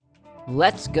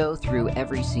Let's go through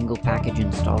every single package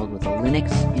installed with a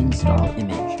Linux install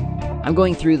image. I'm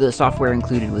going through the software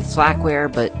included with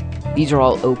Slackware, but these are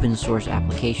all open source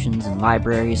applications and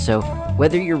libraries, so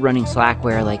whether you're running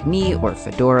Slackware like me, or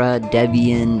Fedora,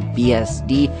 Debian,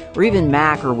 BSD, or even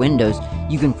Mac or Windows,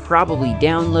 you can probably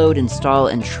download, install,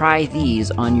 and try these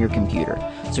on your computer.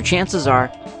 So chances are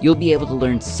you'll be able to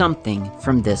learn something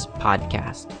from this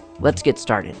podcast. Let's get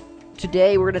started.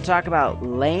 Today we're going to talk about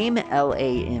LAME,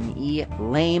 L-A-M-E.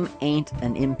 LAME ain't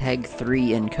an MPEG-3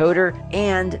 encoder,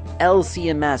 and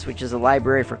lcms, which is a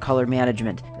library for color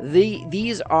management.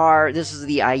 These are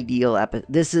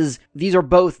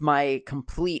both my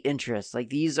complete interests. Like,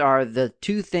 these are the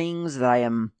two things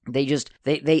that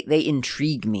they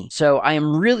intrigue me. So I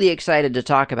am really excited to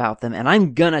talk about them, and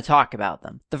I'm gonna talk about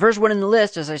them. The first one in the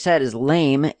list, as I said, is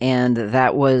LAME, and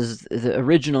that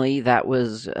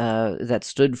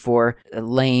stood for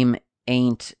LAME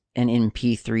ain't an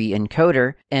MP3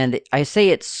 encoder. And I say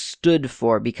it stood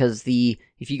for because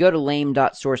if you go to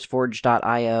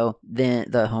lame.sourceforge.io, then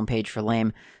the homepage for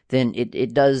LAME, then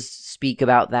it does speak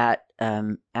about that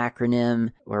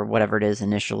acronym, or whatever it is,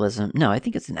 initialism. No, I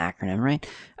think it's an acronym, right?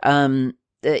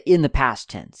 In the past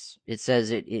tense. It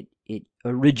says it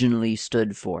originally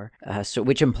stood for, so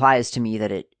which implies to me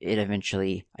that it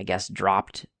eventually, I guess,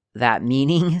 dropped that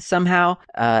meaning somehow,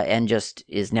 and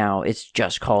it's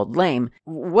just called LAME.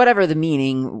 Whatever the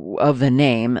meaning of the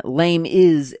name, LAME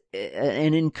is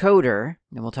an encoder,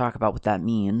 and we'll talk about what that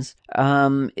means,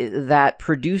 that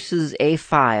produces a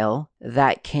file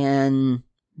that can,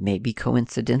 maybe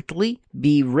coincidentally,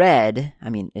 be read. I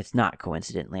mean, it's not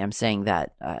coincidentally. I'm saying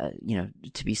that,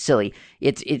 to be silly.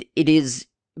 It is,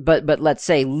 but let's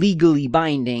say legally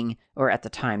binding, or at the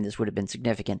time this would have been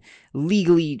significant.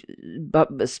 Legally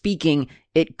speaking,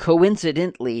 it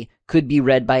coincidentally could be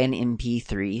read by an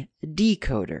MP3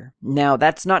 decoder. Now,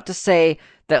 that's not to say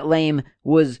that LAME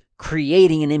was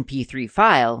creating an MP3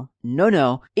 file.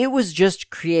 No. It was just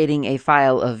creating a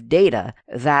file of data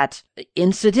that,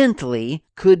 incidentally,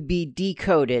 could be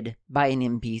decoded by an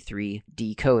MP3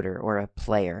 decoder or a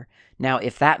player. Now,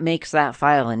 if that makes that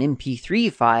file an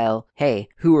MP3 file, hey,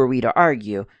 who are we to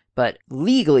argue? But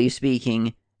legally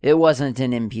speaking, it wasn't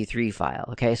an MP3 file,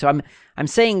 okay? So I'm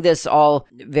saying this all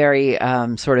very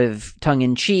sort of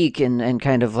tongue-in-cheek and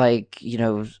kind of like,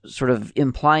 sort of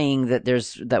implying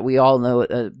that we all know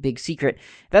a big secret.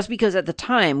 That's because at the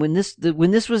time when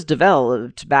this was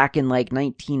developed back in like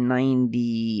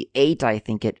 1998, I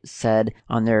think it said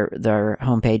on their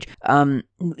homepage,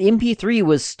 MP3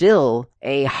 was still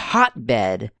a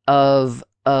hotbed of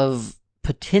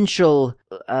potential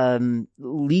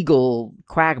legal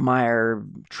quagmire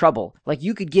trouble. Like,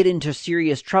 you could get into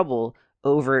serious trouble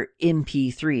over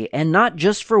MP3, and not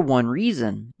just for one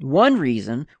reason. One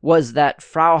reason was that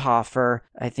Fraunhofer,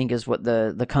 I think is what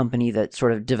the company that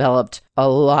sort of developed a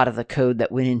lot of the code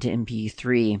that went into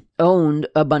MP3, owned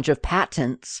a bunch of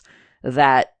patents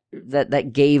that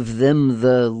gave them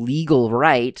the legal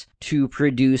right to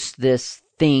produce this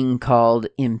thing called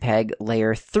MPEG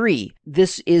Layer 3.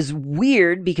 This is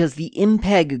weird because the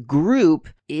MPEG group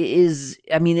is,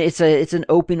 it's an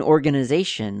open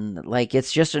organization. Like,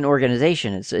 it's just an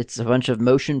organization. It's a bunch of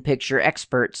motion picture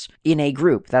experts in a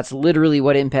group. That's literally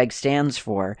what MPEG stands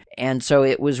for. And so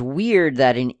it was weird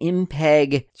that an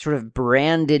MPEG sort of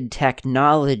branded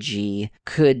technology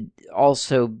could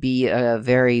also be a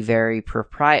very, very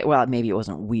well, maybe it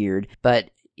wasn't weird, but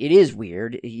it is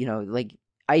weird,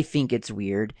 I think it's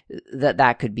weird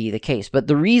that could be the case. But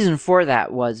the reason for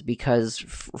that was because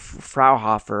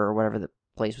Fraunhofer, or whatever the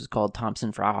place was called,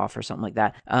 Thomson Fraunhofer, something like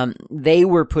that, they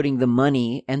were putting the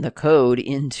money and the code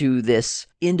into this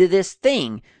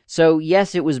thing. So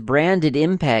yes, it was branded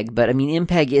MPEG, but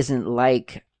MPEG isn't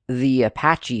like the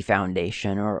Apache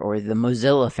Foundation or the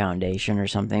Mozilla Foundation or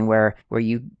something where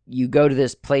you go to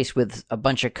this place with a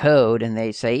bunch of code and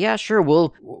they say, yeah, sure,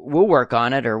 we'll work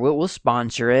on it, or we'll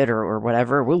sponsor it, or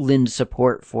whatever, we'll lend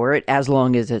support for it as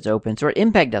long as it's open source.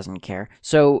 MPEG doesn't care.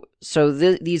 So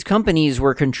these companies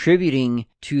were contributing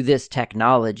to this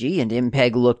technology, and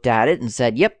MPEG looked at it and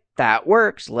said, yep, that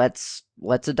works. Let's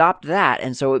adopt that.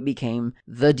 And so it became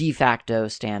the de facto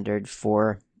standard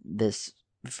for this,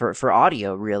 for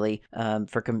audio, really,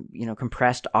 for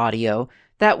compressed audio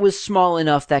that was small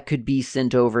enough that could be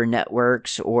sent over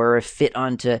networks or fit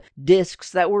onto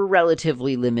disks that were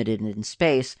relatively limited in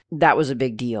space, that was a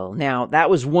big deal. Now, that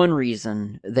was one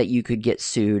reason that you could get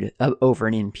sued over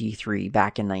an MP3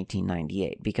 back in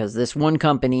 1998, because this one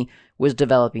company was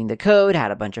developing the code, had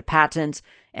a bunch of patents,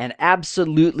 and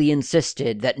absolutely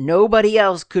insisted that nobody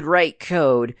else could write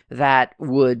code that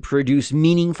would produce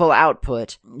meaningful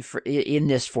output in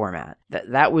this format.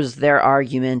 That was their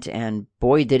argument, and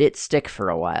boy, did it stick for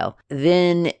a while.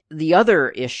 Then the other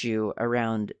issue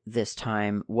around this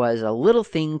time was a little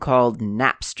thing called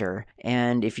Napster,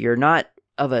 and if you're not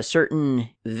of a certain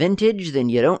vintage, then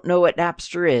you don't know what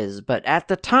Napster is. But at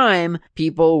the time,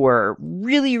 people were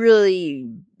really, really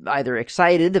either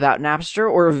excited about Napster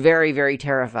or very, very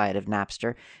terrified of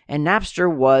Napster. And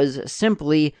Napster was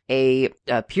simply a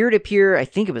peer-to-peer, I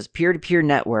think it was peer-to-peer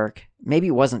network. Maybe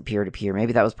it wasn't peer-to-peer.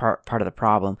 Maybe that was part of the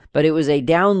problem. But it was a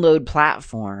download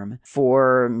platform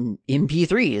for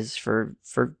MP3s, for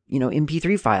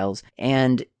MP3 files.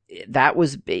 And that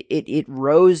was it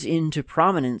rose into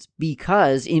prominence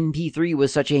because MP3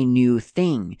 was such a new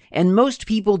thing. And most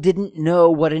people didn't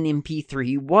know what an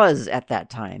MP3 was at that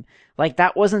time. Like,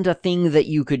 that wasn't a thing that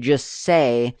you could just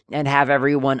say and have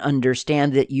everyone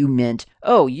understand that you meant,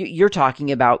 oh, you're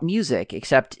talking about music,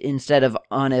 except instead of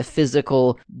on a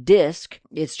physical disc,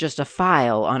 it's just a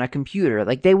file on a computer.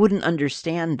 Like, they wouldn't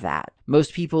understand that.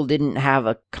 Most people didn't have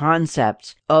a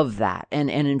concept of that. And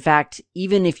in fact,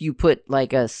 even if you put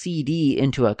like a CD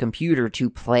into a computer to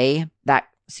play that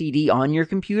CD on your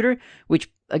computer,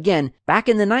 which again, back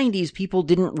in the 90s, people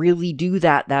didn't really do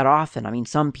that often. I mean,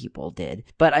 some people did.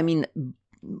 But I mean,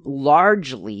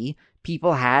 largely,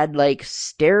 people had like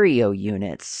stereo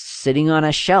units sitting on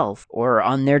a shelf or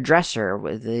on their dresser.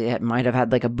 They might have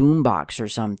had like a boombox or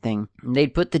something.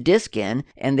 They'd put the disc in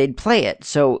and they'd play it.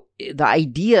 So the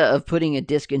idea of putting a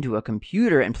disc into a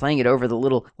computer and playing it over the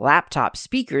little laptop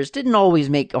speakers didn't always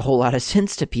make a whole lot of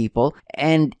sense to people.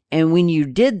 And when you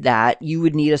did that, you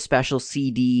would need a special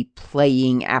CD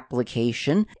playing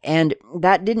application. And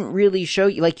that didn't really show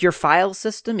you, like, your file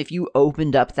system, if you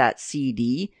opened up that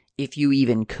CD, if you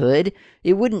even could,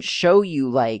 it wouldn't show you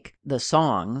like the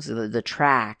songs, the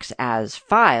tracks as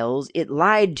files. It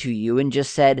lied to you and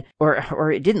just said,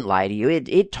 or it didn't lie to you.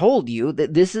 It told you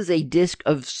that this is a disk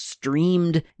of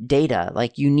streamed data.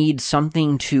 Like, you need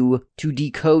something to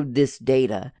decode this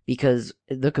data because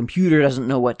the computer doesn't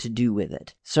know what to do with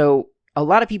it. So a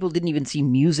lot of people didn't even see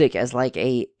music as like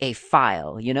a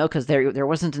file, because there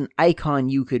wasn't an icon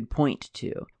you could point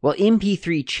to. Well,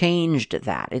 MP3 changed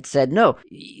that. It said, no,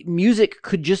 music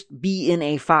could just be in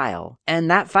a file. And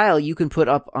that file you can put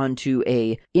up onto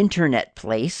a internet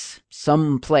place,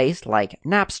 some place like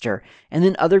Napster, and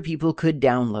then other people could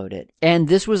download it. And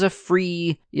this was a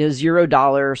free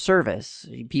 $0 service.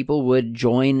 People would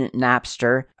join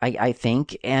Napster, I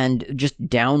think, and just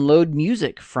download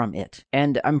music from it.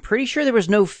 And I'm pretty sure there was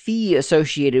no fee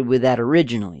associated with that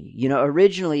originally.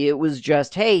 Originally it was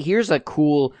just, hey, here's a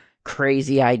cool,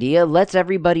 crazy idea. Let's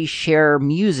everybody share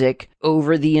music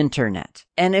over the internet.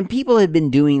 And people had been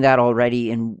doing that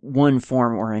already in one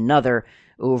form or another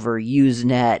over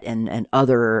Usenet and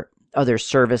other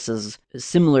services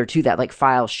similar to that, like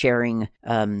file sharing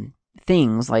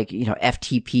things like,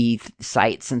 FTP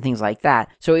sites and things like that.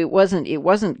 So it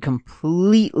wasn't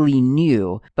completely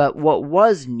new, but what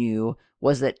was new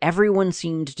was that everyone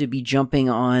seemed to be jumping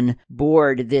on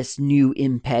board this new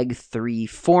MPEG-3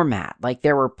 format. Like,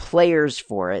 there were players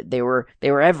for it. They were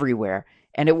everywhere.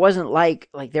 And it wasn't like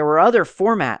there were other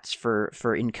formats for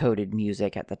encoded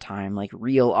music at the time, like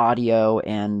Real Audio,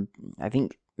 and I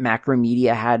think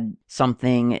Macromedia had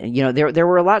something. There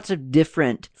were lots of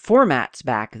different formats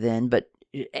back then, but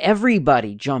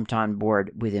everybody jumped on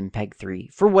board with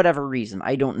MPEG-3 for whatever reason.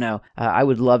 I don't know. I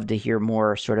would love to hear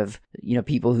more sort of,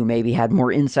 people who maybe had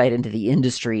more insight into the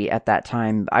industry at that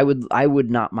time. I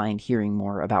would not mind hearing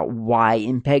more about why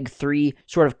MPEG-3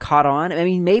 sort of caught on. I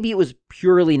mean, maybe it was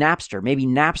purely Napster. Maybe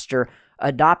Napster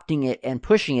adopting it and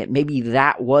pushing it, maybe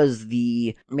that was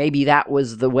the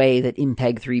way that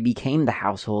MPEG-3 became the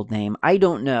household name. I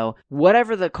don't know.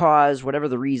 Whatever the cause, whatever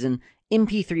the reason,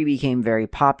 MP3 became very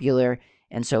popular.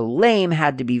 And so LAME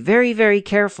had to be very, very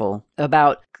careful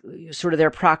about sort of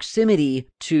their proximity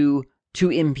to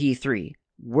MP3.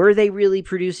 Were they really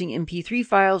producing MP3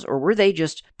 files, or were they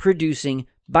just producing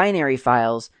binary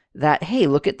files that, hey,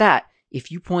 look at that. If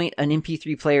you point an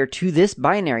MP3 player to this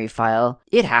binary file,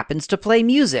 it happens to play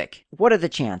music. What are the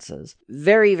chances?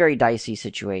 Very, very dicey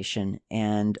situation,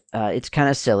 and it's kind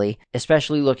of silly,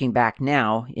 especially looking back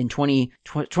now. In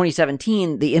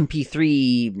 2017, the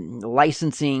MP3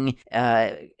 licensing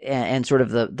and sort of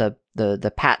the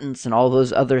the patents and all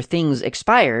those other things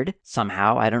expired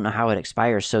somehow. I don't know how it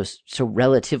expires so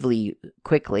relatively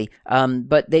quickly.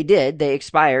 But they did. They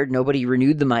expired. Nobody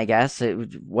renewed them, I guess.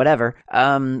 Whatever.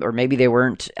 Or maybe they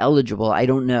weren't eligible. I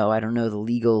don't know. I don't know the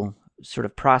legal sort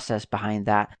of process behind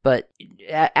that. But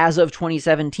as of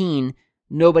 2017,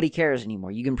 nobody cares anymore.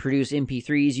 You can produce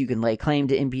MP3s. You can lay claim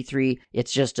to MP3.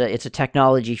 It's just it's a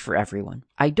technology for everyone.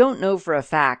 I don't know for a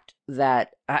fact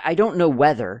that I don't know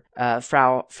whether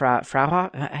Fraunhofer.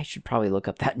 I should probably look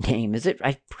up that name. Is it?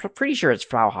 I'm pretty sure it's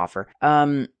Fraunhofer.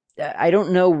 I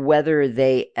don't know whether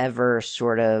they ever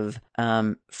sort of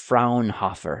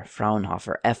Fraunhofer,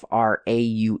 Fraunhofer,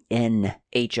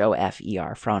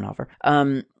 Fraunhofer.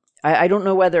 I don't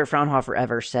know whether Fraunhofer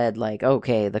ever said, like,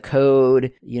 okay, the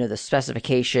code, the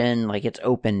specification, like, it's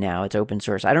open now, it's open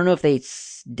source. I don't know if they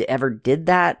ever did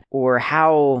that or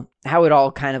how it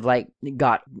all kind of, like,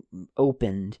 got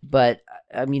opened. But,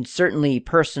 I mean, certainly,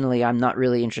 personally, I'm not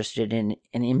really interested in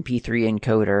an MP3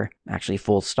 encoder, actually,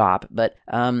 full stop. But,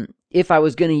 if I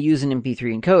was going to use an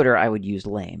MP3 encoder, I would use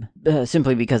LAME,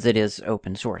 simply because it is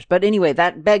open source. But anyway,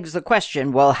 that begs the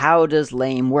question, well, how does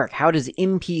LAME work? How does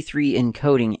MP3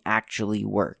 encoding actually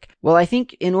work? Well, I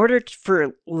think in order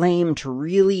for LAME to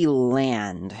really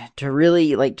land, to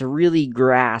really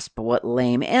grasp what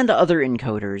LAME and other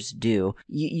encoders do,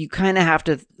 you kind of have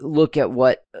to look at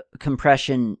what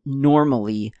compression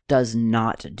normally does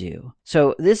not do.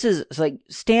 So this is like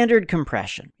standard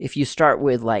compression. If you start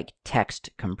with like text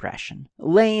compression,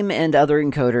 LAME and other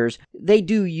encoders, they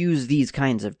do use these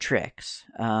kinds of tricks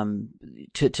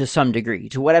to some degree,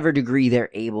 to whatever degree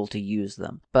they're able to use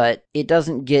them. But it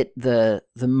doesn't get the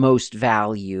most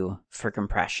value for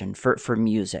compression for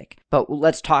music. But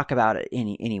let's talk about it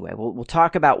anyway. We'll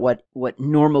talk about what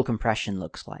normal compression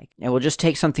looks like, and we'll just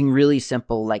take something really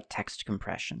simple like text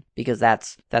compression, because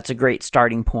that's a great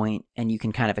starting point, and you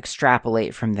can kind of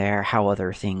extrapolate from there how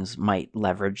other things might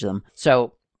leverage them.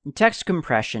 So text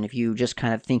compression, if you just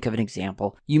kind of think of an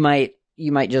example, you might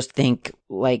just think,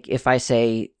 like, if I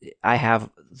say I have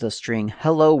the string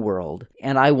hello world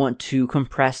and I want to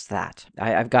compress that,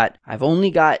 I've only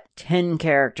got 10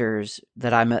 characters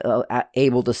that I'm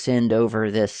able to send over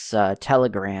this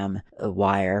telegram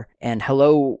wire, and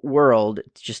hello world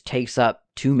just takes up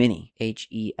too many.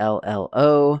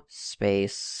 HELLO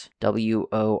space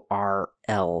WORL.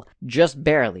 Just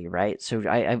barely, right? So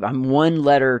I'm one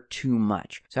letter too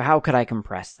much. So how could I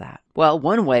compress that? Well,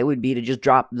 one way would be to just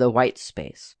drop the white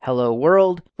space. Hello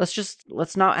world.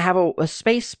 Let's not have a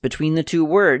space between the two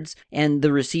words, and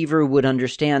the receiver would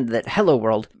understand that hello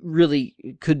world really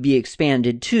could be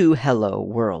expanded to hello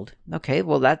world. Okay,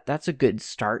 well that's a good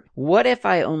start. What if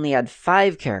I only had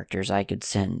 5 characters I could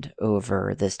send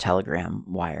over this telegram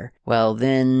wire? Well,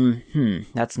 then,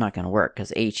 that's not going to work,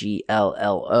 because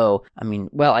HELLO,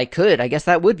 I could. I guess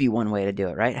that would be one way to do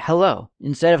it, right? Hello.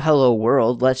 Instead of hello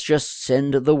world, let's just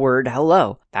send the word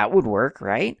hello. That would work,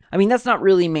 right? That's not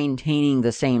really maintaining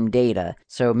the same data.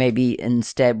 So maybe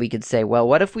instead we could say, well,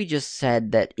 what if we just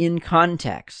said that in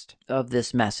context of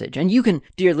this message, and you can,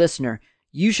 dear listener,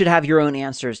 you should have your own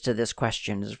answers to this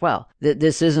question as well.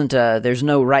 This isn't there's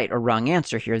no right or wrong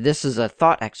answer here. This is a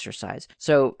thought exercise.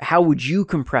 So how would you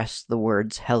compress the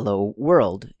words hello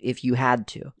world if you had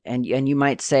to? And you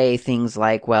might say things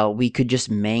like, well, we could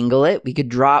just mangle it. We could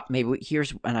drop,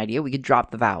 here's an idea. We could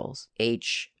drop the vowels.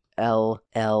 HLLWR.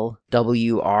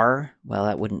 Well,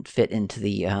 that wouldn't fit into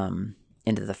the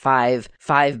 5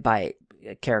 byte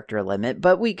character limit,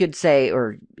 but we could say,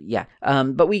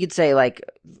 like,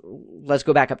 let's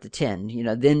go back up to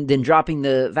 10, then dropping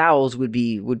the vowels would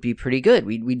be pretty good.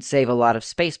 We'd save a lot of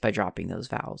space by dropping those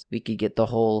vowels. We could get the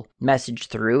whole message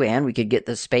through, and we could get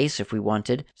the space if we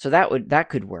wanted. So that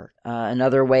could work.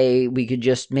 Another way, we could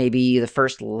just maybe the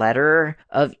first letter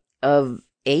of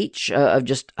H of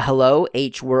just hello,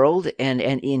 H world, and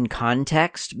in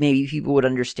context, maybe people would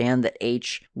understand that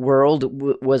H world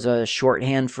was a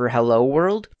shorthand for hello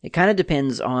world. It kind of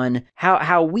depends on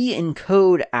how we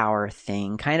encode our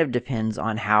thing, kind of depends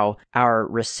on how our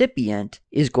recipient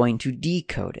is going to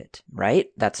decode it,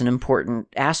 right? That's an important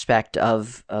aspect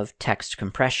of text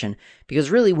compression,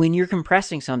 because really when you're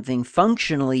compressing something,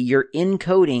 functionally you're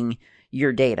encoding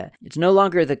your data. It's no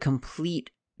longer the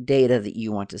complete data that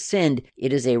you want to send,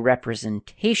 it is a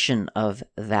representation of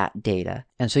that data.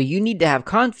 And so you need to have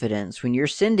confidence when you're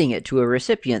sending it to a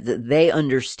recipient that they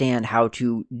understand how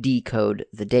to decode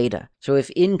the data. So if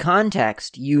in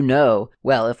context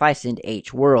well, if I send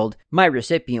H world, my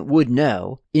recipient would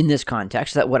know in this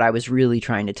context that what I was really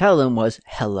trying to tell them was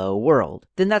hello world,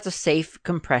 then that's a safe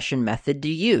compression method to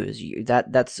use.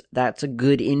 That's a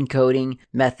good encoding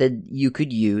method you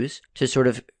could use to sort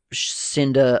of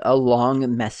send a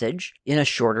long message in a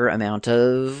shorter amount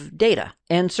of data.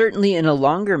 And certainly in a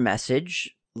longer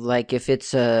message, like if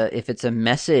it's a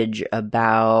message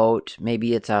about,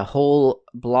 maybe it's a whole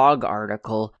blog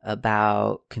article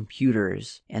about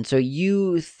computers, and so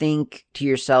you think to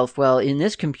yourself, well, in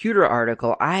this computer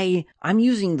article, I'm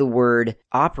using the word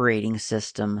operating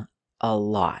system a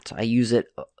lot. I use it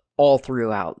all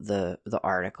throughout the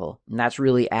article, and that's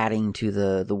really adding to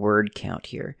the word count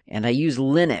here. And I use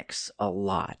Linux a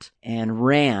lot, and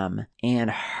RAM, and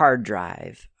hard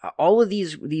drive. All of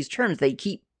these terms, they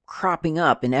keep cropping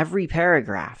up in every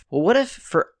paragraph. Well, what if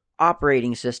for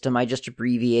operating system, I just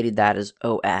abbreviated that as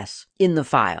OS in the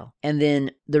file, and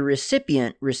then the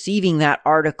recipient receiving that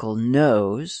article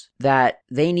knows that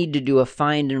they need to do a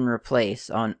find and replace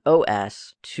on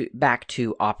OS back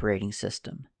to operating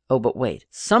system. Oh, but wait,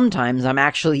 sometimes I'm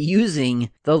actually using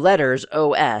the letters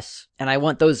OS, and I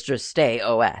want those to stay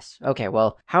OS. Okay,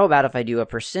 well, how about if I do a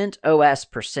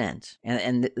 %OS%,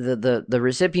 and the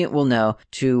recipient will know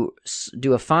to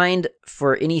do a find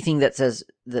for anything that says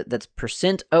that's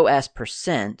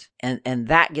 %OS%, and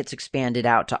that gets expanded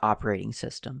out to operating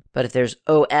system. But if there's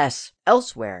OS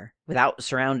elsewhere, not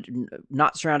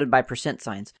surrounded by percent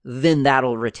signs, then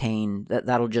that'll retain,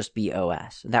 that'll just be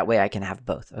OS. That way I can have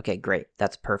both. Okay, great.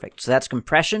 That's perfect. So that's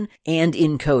compression and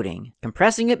encoding.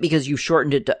 Compressing it because you've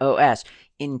shortened it to OS.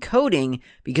 Encoding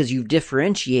because you've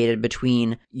differentiated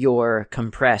between your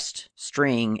compressed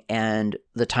string and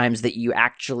the times that you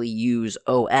actually use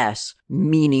OS,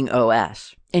 meaning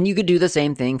OS. And you could do the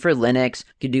same thing for Linux.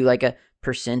 You could do like a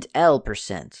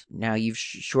 %L%. Now you've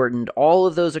shortened all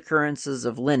of those occurrences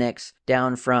of Linux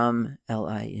down from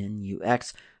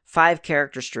LINUX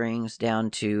 5-character strings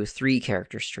down to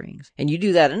 3-character strings. And you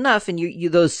do that enough, and you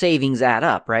those savings add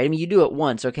up, right? I mean, you do it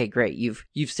once, okay, great. You've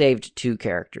saved 2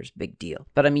 characters, big deal.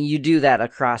 But I mean, you do that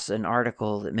across an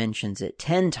article that mentions it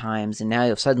 10 times, and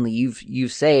now suddenly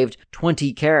you've saved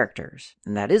 20 characters,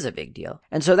 and that is a big deal.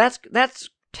 And so that's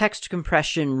text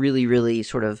compression really, really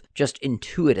sort of just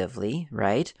intuitively,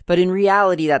 right? But in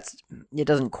reality, it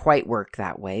doesn't quite work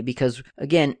that way because,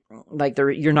 again, like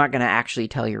you're not going to actually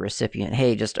tell your recipient,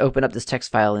 hey, just open up this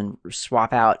text file and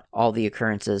swap out all the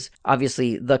occurrences.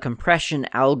 Obviously, the compression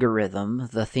algorithm,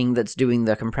 the thing that's doing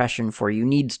the compression for you,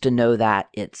 needs to know that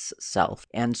itself.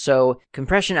 And so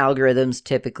compression algorithms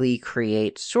typically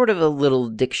create sort of a little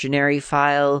dictionary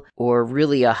file or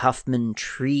really a Huffman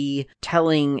tree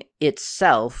telling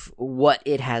itself what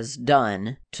it has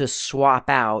done to swap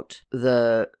out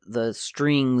the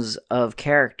strings of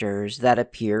characters that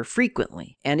appear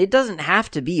frequently. And it doesn't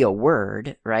have to be a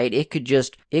word, right? It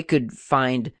could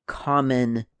find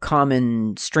common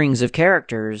strings of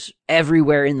characters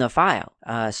everywhere in the file.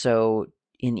 So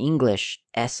in English,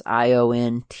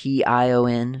 SION,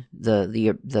 TION,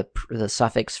 the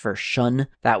suffix for shun,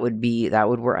 that would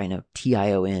work. I know,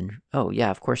 TION. Oh yeah,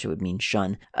 of course it would mean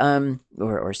shun.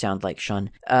 Or sound like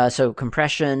shun. So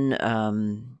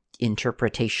compression,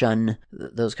 interpretation,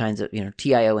 those kinds of,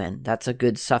 TION. That's a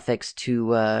good suffix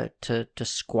to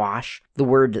squash the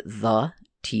word the.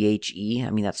 THE. I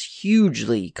mean, that's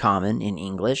hugely common in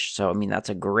English. So, I mean, that's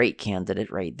a great candidate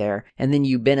right there. And then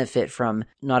you benefit from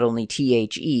not only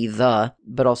THE, the,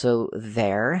 but also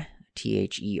there.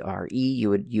 THERE. You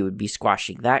would be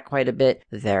squashing that quite a bit.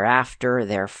 Thereafter,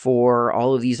 therefore,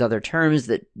 all of these other terms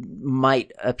that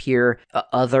might appear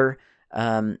other.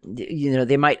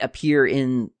 They might appear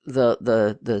in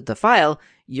the file.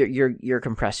 You're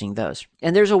compressing those.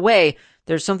 And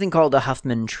there's something called a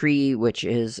Huffman tree, which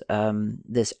is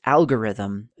this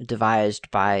algorithm devised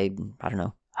by, I don't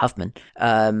know, Huffman,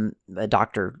 a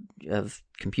doctor of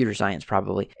computer science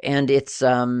probably. And it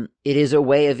is a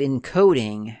way of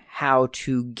encoding how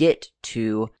to get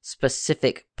to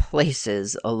specific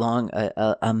places along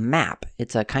a map.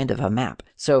 It's a kind of a map.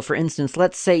 So for instance,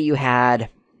 let's say you had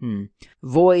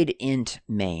void int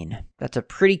main. That's a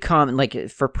pretty common, like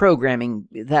for programming,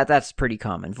 that's pretty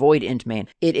common. Void int main.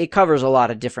 It covers a lot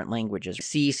of different languages.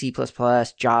 C, C++,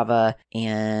 Java,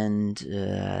 and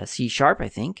C#, I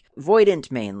think. Void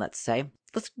int main, let's say.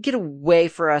 Let's get a way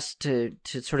for us to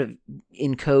sort of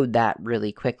encode that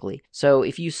really quickly. So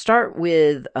if you start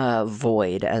with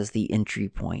void as the entry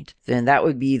point, then that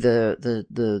would be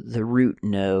the root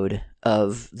node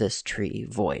of this tree,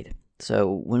 void.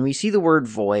 So when we see the word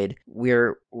void,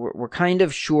 we're we're kind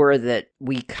of sure that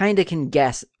we kind of can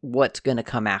guess what's going to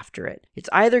come after it. It's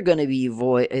either going to be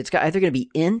void, it's either going to be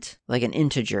int, like an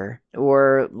integer,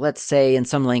 or let's say in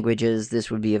some languages this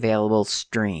would be available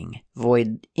string.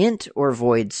 Void int or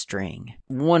void string.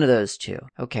 One of those two.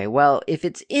 Okay, well, if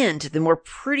it's int, then we're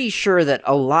pretty sure that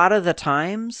a lot of the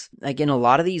times, like in a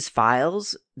lot of these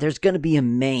files, there's going to be a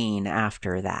main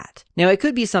after that. Now, it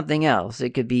could be something else.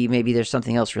 It could be maybe there's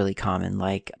something else really common,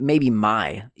 like maybe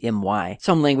my.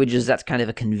 Some languages, that's kind of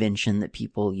a convention that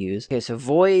people use. Okay, so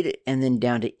void and then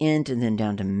down to int and then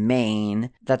down to main.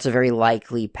 That's a very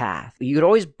likely path. You could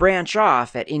always branch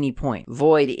off at any point.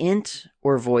 Void int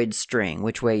or void string,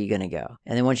 which way are you going to go?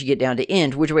 And then once you get down to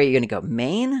int, which way are you going to go?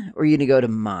 Main or are you going to go to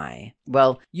my?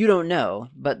 Well, you don't know,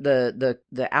 but the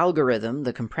algorithm,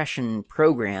 the compression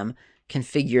program, can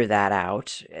figure that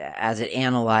out as it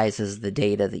analyzes the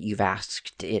data that you've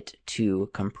asked it to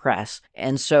compress.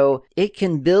 And so it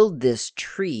can build this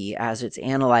tree as it's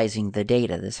analyzing the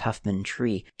data, this Huffman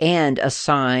tree, and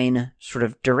assign sort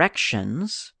of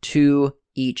directions to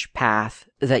each path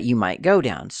that you might go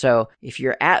down. So if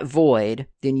you're at void,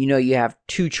 then you know you have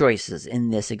two choices in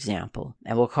this example,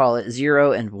 and we'll call it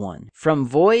 0 and 1. From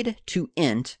void to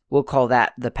int, we'll call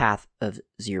that the path of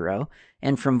 0.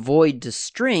 And from void to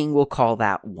string, we'll call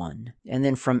that 1. And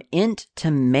then from int to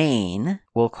main,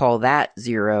 we'll call that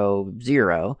 0,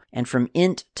 0. And from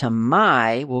int to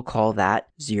my, we'll call that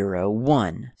 0,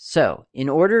 1. So, in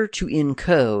order to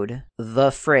encode the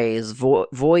phrase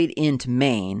void int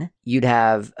main, you'd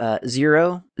have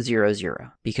 0, 0,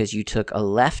 0, because you took a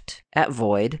left at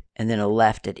void and then a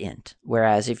left at int.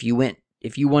 Whereas if you wanted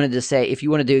to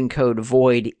encode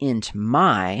void int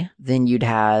my, then you'd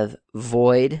have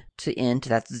void to int,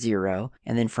 that's 0,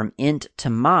 and then from int to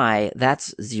my,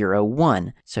 that's 0,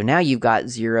 1. So now you've got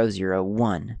 0, 0,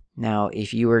 1. Now,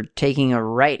 if you were taking a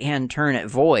right-hand turn at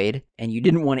void and you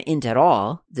didn't want to int at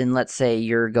all, then let's say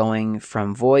you're going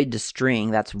from void to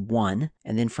string, that's 1,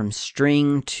 and then from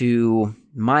string to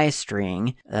my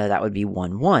string, that would be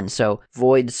 1, 1. So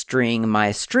void string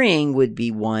my string would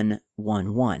be 1,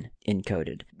 1, 1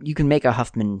 encoded. You can make a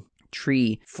Huffman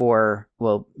tree for,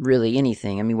 well, really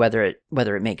anything. I mean, whether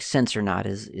it makes sense or not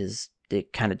is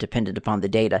it kind of dependent upon the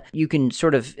data. You can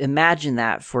sort of imagine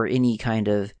that for any kind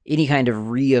of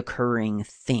reoccurring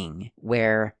thing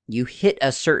where you hit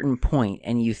a certain point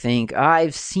and you think,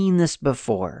 I've seen this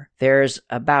before. There's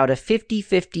about a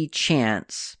 50-50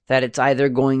 chance that it's either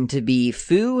going to be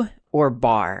foo or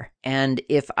bar. And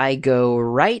if I go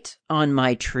right on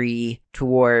my tree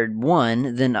toward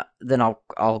 1, then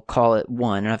I'll call it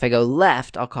 1. And if I go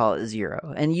left, I'll call it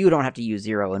 0. And you don't have to use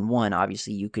 0 and 1.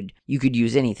 Obviously, you could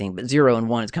use anything, but 0 and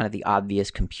 1 is kind of the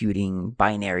obvious computing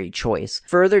binary choice.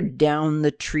 Further down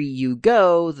the tree you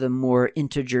go, the more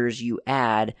integers you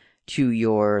add to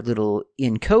your little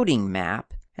encoding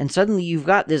map. And suddenly you've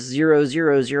got this 0,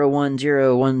 0, 0, 1,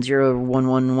 0, 1, 0, 1,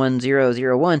 1, 1, 0,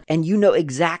 0, 1, and you know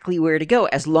exactly where to go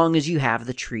as long as you have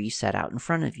the tree set out in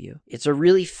front of you. It's a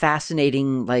really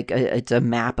fascinating, it's a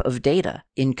map of data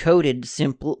encoded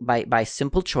by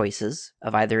simple choices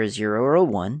of either a 0 or a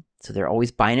 1. So they're always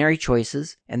binary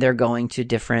choices, and they're going to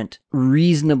different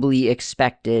reasonably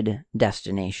expected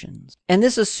destinations. And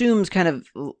this assumes kind of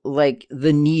like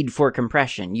the need for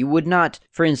compression. You would not,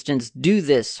 for instance, do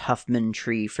this Huffman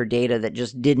tree for data that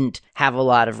just didn't have a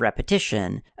lot of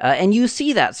repetition. And you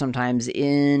see that sometimes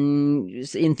in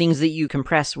things that you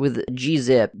compress with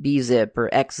gzip, bzip, or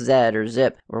xz, or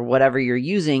zip, or whatever you're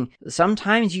using.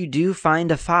 Sometimes you do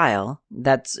find a file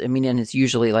and it's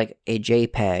usually like a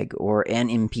JPEG or an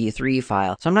MP3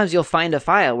 file. Sometimes you'll find a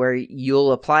file where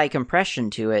you'll apply compression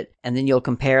to it, and then you'll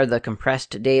compare the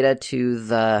compressed data to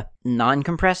the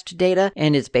non-compressed data,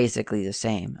 and it's basically the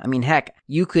same. I mean, heck,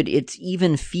 it's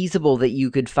even feasible that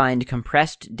you could find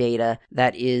compressed data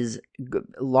that is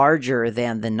larger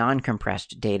than the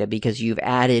non-compressed data because you've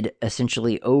added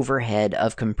essentially overhead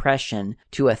of compression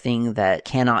to a thing that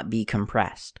cannot be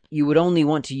compressed. You would only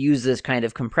want to use this kind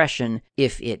of compression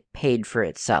if it paid for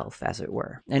itself, as it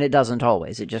were. And it doesn't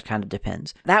always, it just kind of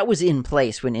depends. That was in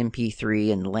place when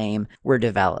MP3 and LAME were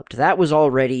developed. That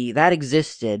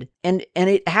existed, and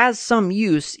it has some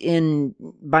use in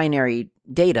binary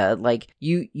data. Like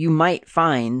you might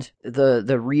find the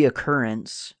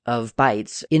reoccurrence of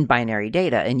bytes in binary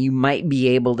data, and you might be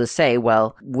able to say,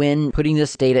 well, when putting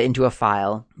this data into a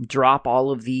file, drop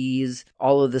all of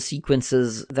the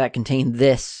sequences that contain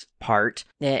this part,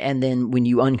 and then when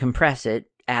you uncompress it,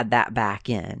 add that back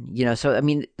in, so I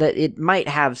mean that it might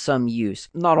have some use,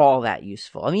 not all that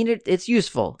useful. I mean it's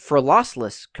useful for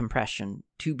lossless compression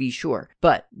to be sure.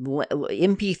 But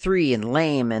MP3 and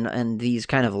lame and these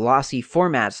kind of lossy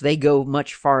formats, they go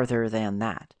much farther than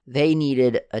that. They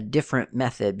needed a different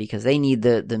method because they need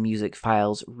the music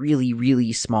files really,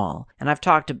 really small. And I've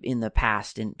talked in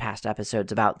past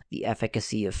episodes about the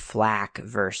efficacy of FLAC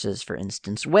versus, for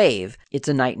instance, WAVE. It's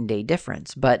a night and day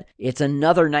difference, but it's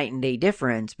another night and day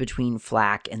difference between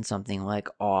FLAC and something like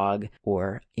OGG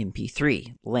or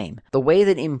MP3, lame. The way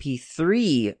that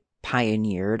MP3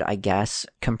 pioneered, I guess,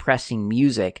 compressing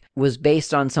music was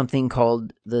based on something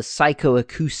called the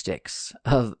psychoacoustics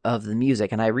of the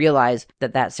music. And I realize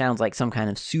that sounds like some kind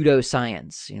of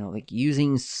pseudoscience, like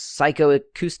using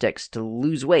psychoacoustics to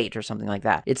lose weight or something like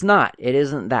that. It's not. It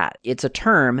isn't that. It's a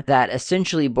term that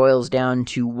essentially boils down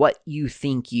to what you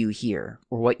think you hear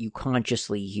or what you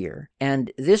consciously hear.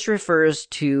 And this refers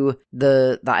to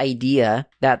the idea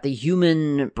that the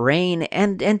human brain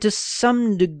and to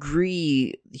some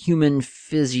degree human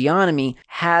physiognomy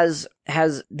has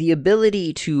the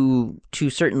ability to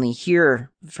certainly hear,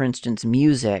 for instance,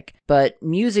 music, but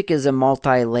music is a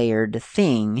multi-layered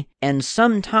thing, and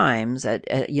sometimes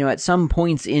at some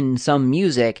points in some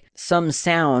music, some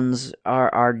sounds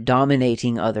are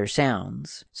dominating other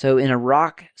sounds. So in a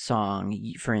rock song,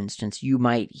 for instance, you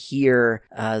might hear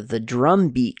the drum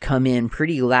beat come in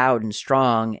pretty loud and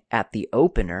strong at the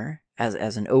opener,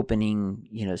 as an opening,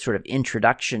 sort of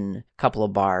introduction couple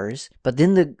of bars. But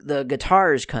then the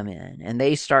guitars come in and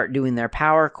they start doing their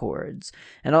power chords.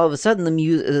 And all of a sudden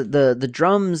the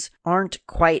drums aren't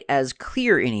quite as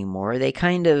clear anymore. They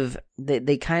kind of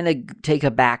take a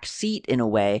back seat in a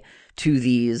way to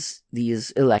these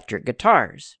electric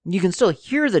guitars. You can still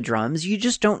hear the drums, you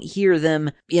just don't hear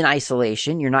them in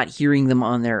isolation. You're not hearing them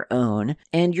on their own,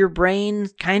 and your brain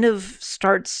kind of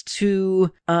starts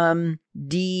to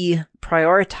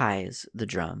deprioritize the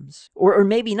drums. Or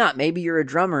maybe not. Maybe you're a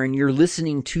drummer and you're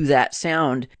listening to that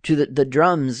sound, to the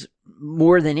drums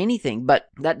more than anything, but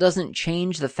that doesn't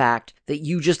change the fact that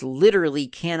you just literally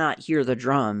cannot hear the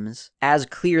drums as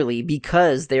clearly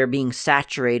because they're being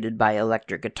saturated by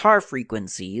electric guitar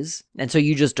frequencies, and so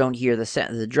you just don't hear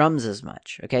the drums as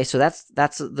much. Okay, so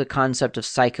that's the concept of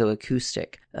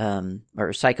psychoacoustic or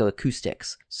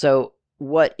psychoacoustics. So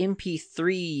what the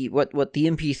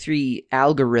MP3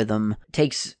 algorithm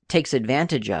takes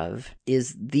advantage of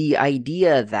is the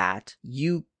idea that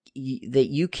you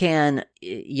can,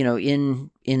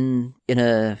 in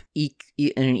an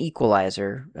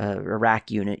equalizer, a rack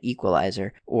unit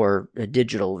equalizer, or a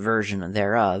digital version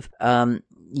thereof,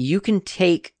 you can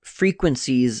take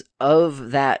frequencies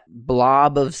of that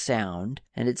blob of sound,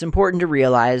 and it's important to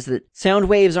realize that sound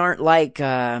waves aren't like,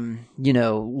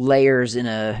 layers in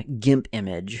a GIMP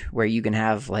image where you can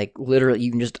have literally,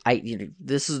 you can just,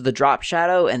 this is the drop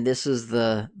shadow and this is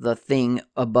the thing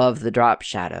above the drop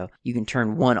shadow. You can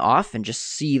turn one off and just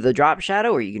see the drop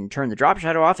shadow, or you can turn the drop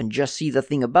shadow off and just see the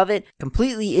thing above it.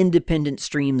 Completely independent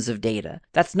streams of data.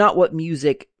 That's not what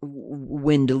music,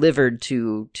 when delivered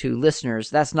to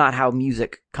listeners, that's not how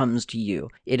music comes to you.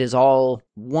 It is all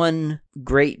one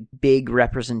great big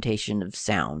representation of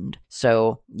sound.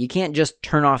 So you can't just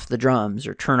turn off the drums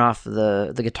or turn off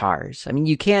the guitars. I mean,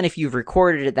 you can if you've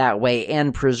recorded it that way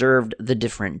and preserved the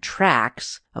different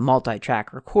tracks, a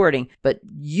multi-track recording, but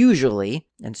usually,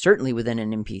 and certainly within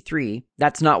an MP3,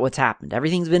 that's not what's happened.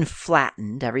 Everything's been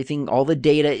flattened, all the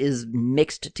data is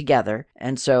mixed together,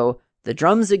 and so the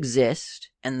drums exist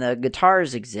and the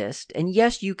guitars exist, and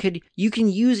yes, you can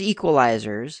use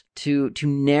equalizers to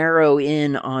narrow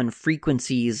in on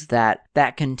frequencies that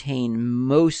contain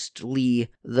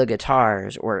mostly the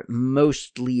guitars or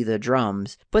mostly the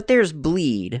drums, but there's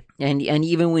bleed, and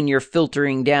even when you're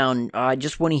filtering down, I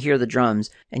just want to hear the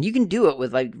drums, and you can do it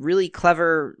with really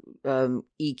clever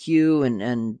EQ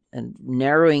and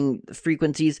narrowing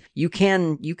frequencies. You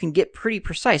can get pretty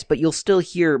precise, but you'll still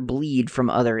hear bleed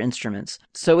from other instruments.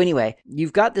 So anyway,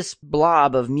 you've got this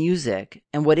blob of music,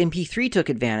 and what MP3 took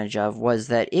advantage of was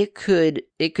that it could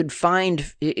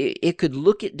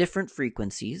look at different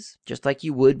frequencies, just like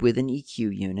you would with an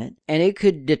EQ unit, and it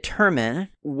could determine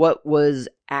what was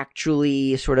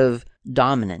actually sort of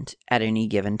dominant at any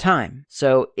given time.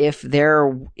 So if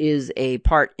there is a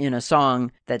part in a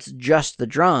song that's just the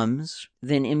drums,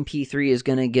 then MP3 is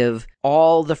going to give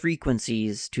all the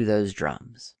frequencies to those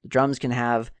drums. The drums can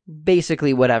have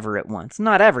basically whatever it wants.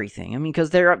 Not everything. I mean, because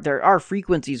there are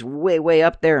frequencies way, way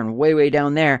up there and way, way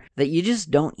down there that you just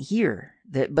don't hear.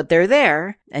 but they're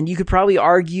there, and you could probably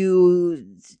argue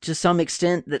to some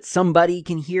extent that somebody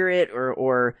can hear it,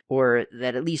 or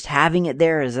that at least having it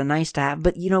there is a nice to have.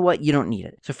 But you know what? You don't need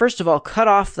it. So first of all, cut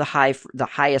off the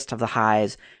highest of the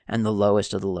highs and the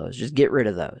lowest of the lows. Just get rid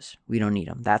of those. We don't need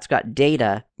them. That's got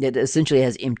data. It essentially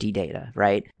has empty data,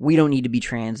 right? We don't need to be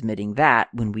transmitting that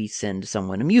when we send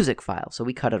someone a music file, so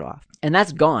we cut it off. And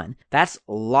that's gone. That's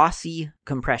lossy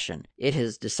compression. It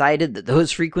has decided that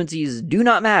those frequencies do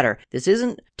not matter. This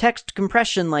isn't text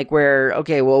compression like where,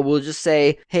 okay, well, we'll just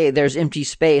say, hey, there's empty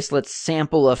space, let's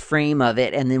sample a frame of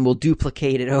it, and then we'll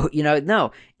duplicate it. Oh,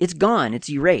 no, it's gone. It's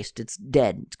erased. It's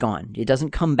dead. It's gone. It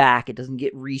doesn't come back. It doesn't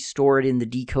get restored in the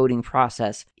decoding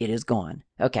process. It is gone.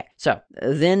 Okay, so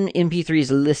then MP3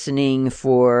 is listening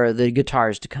for the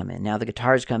guitars to come in. Now the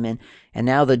guitars come in, and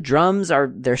now the drums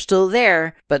they're still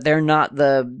there, but they're not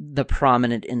the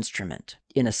prominent instrument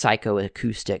in a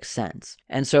psychoacoustic sense.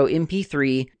 And so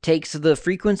MP3 takes the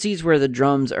frequencies where the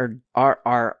drums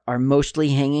are mostly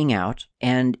hanging out,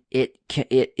 and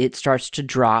it starts to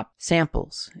drop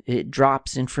samples. It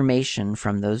drops information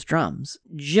from those drums.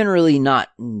 Generally not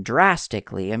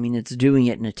drastically. I mean, it's doing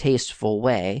it in a tasteful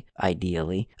way,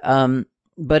 ideally.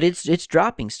 But it's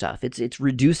dropping stuff. It's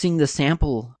reducing the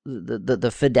sample,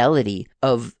 the fidelity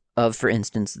of, for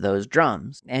instance, those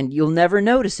drums. And you'll never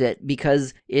notice it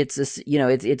because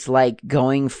it's like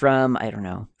going from,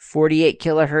 48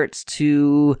 kilohertz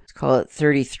to, let's call it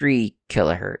 33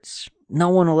 kilohertz. No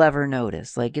one will ever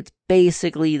notice. Like, it's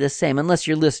basically the same, unless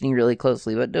you're listening really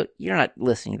closely, but you're not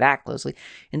listening that closely.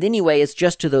 And anyway, it's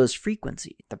just to those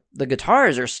frequencies. The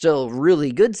guitars are still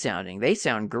really good sounding. They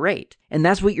sound great. And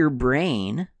that's what your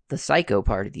brain, the psycho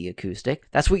part of the acoustic,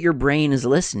 that's what your brain is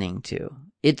listening to.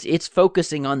 It's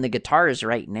focusing on the guitars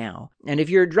right now. And if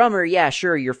you're a drummer, yeah,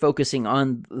 sure, you're focusing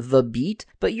on the beat,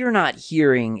 but you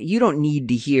don't need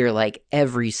to hear like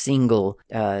every single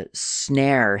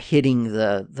snare hitting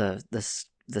the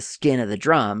skin of the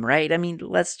drum, right? I mean,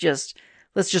 let's just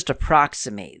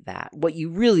approximate that. What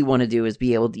you really want to do is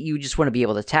you just want to be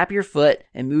able to tap your foot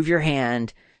and move your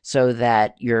hand so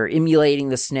that you're emulating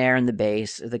the snare and the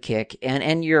bass, the kick,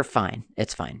 and you're fine.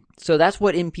 It's fine. So that's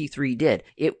what MP3 did.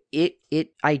 It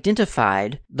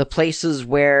identified the places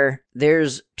where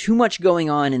there's too much going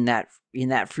on in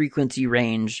that frequency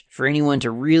range for anyone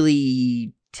to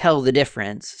really tell the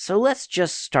difference. So let's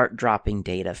just start dropping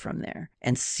data from there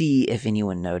and see if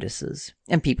anyone notices.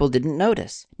 And people didn't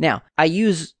notice. Now, I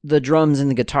use the drums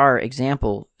and the guitar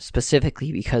example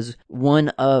specifically because one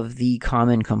of the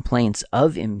common complaints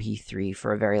of MP3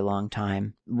 for a very long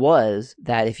time was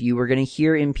that if you were going to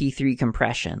hear MP3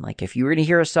 compression, like if you were going to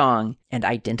hear a song and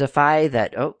identify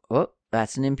that, oh,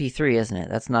 that's an MP3, isn't it?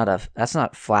 That's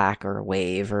not FLAC or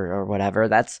WAVE or whatever.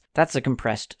 That's a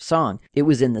compressed song. It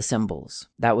was in the cymbals.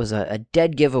 That was a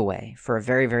dead giveaway for a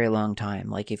very, very long time.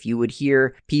 Like if you would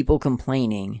hear people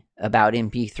complaining about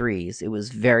MP3s, it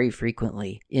was very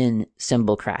frequently in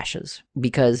cymbal crashes.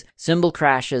 Because cymbal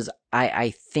crashes,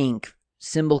 I think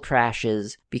cymbal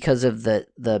crashes, because of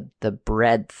the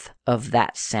breadth of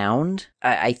that sound,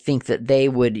 I think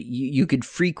that you could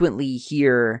frequently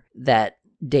hear that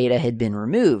data had been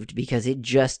removed because it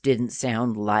just didn't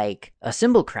sound like a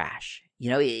cymbal crash.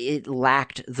 It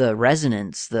lacked the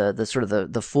resonance, the sort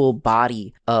of the full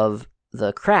body of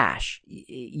the crash.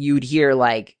 You'd hear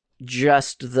like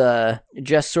just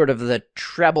sort of the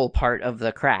treble part of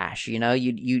the crash.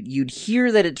 You'd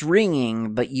hear that it's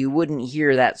ringing, but you wouldn't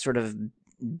hear that sort of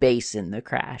bass in the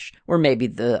crash, or maybe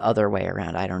the other way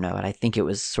around. I don't know. And I think it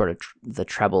was sort of the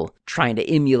treble trying to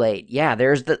emulate. Yeah,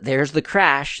 there's the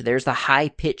crash, there's the high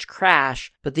pitch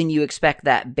crash, but then you expect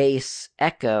that bass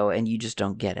echo and you just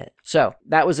don't get it. So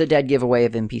that was a dead giveaway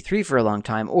of MP3 for a long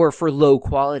time, or for low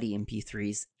quality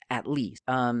MP3s at least.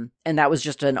 And that was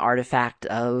just an artifact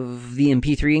of the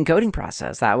MP3 encoding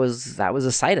process. That was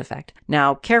a side effect.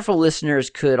 Now, careful listeners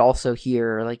could also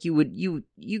hear, like you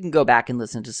can go back and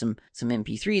listen to some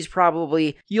MP3s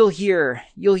probably. You'll hear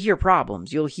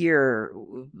problems. You'll hear,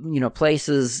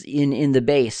 places in the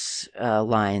bass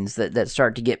lines that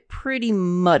start to get pretty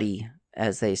muddy,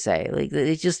 as they say. Like,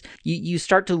 it's just, you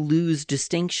start to lose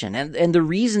distinction. And the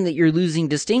reason that you're losing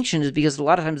distinction is because a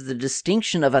lot of times the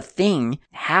distinction of a thing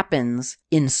happens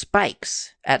in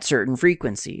spikes at certain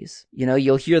frequencies.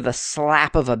 You'll hear the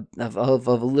slap of a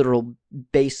literal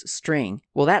bass string.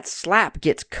 Well, that slap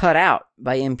gets cut out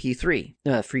by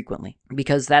MP3 frequently,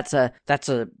 because that's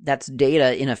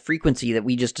data in a frequency that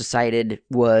we just decided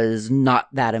was not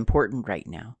that important right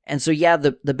now. And so yeah,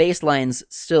 the bass line's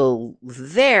still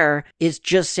there. It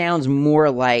just sounds more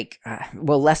like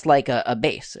less like a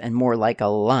bass and more like a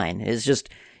line.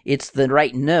 it's the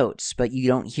right notes, but you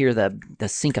don't hear the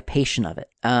syncopation of it.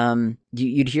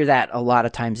 You'd hear that a lot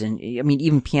of times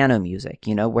even piano music,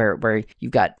 where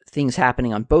you've got things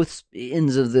happening on both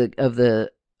ends of the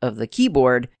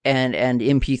keyboard, and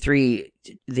MP3,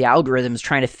 the algorithm's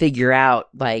trying to figure out,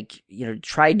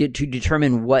 try to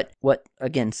determine what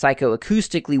again,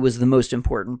 psychoacoustically was the most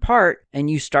important part, and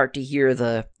you start to hear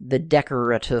the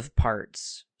decorative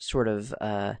parts sort of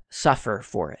suffer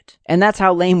for it. And that's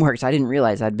how lame works. I didn't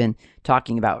realize I'd been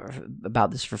talking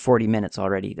about this for 40 minutes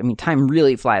already. I mean, time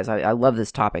really flies. I love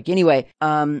this topic. Anyway,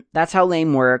 that's how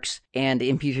lame works, and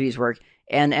MP3s work.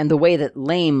 And the way that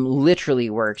lame literally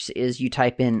works is you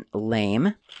type in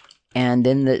lame, and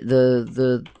then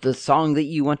the song that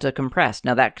you want to compress.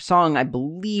 Now that song, I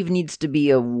believe, needs to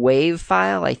be a WAV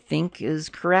file, I think is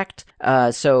correct.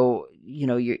 So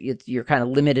you're kind of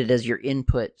limited as your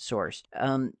input source.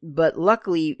 But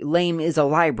luckily, lame is a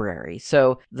library,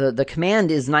 so the command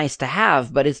is nice to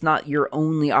have, but it's not your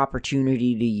only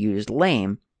opportunity to use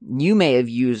lame. You may have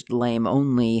used lame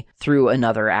only through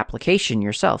another application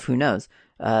yourself. Who knows?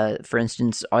 For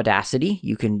instance, Audacity.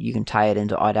 You can tie it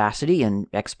into Audacity and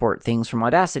export things from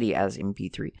Audacity as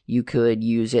MP3. You could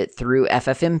use it through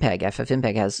FFmpeg.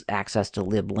 FFmpeg has access to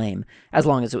liblame, as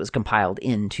long as it was compiled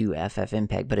into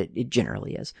FFmpeg, but it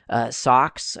generally is.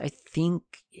 Sox, I think,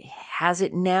 has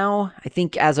it now. I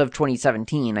think as of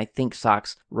 2017, I think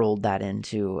Sox rolled that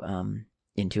into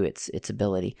its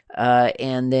ability.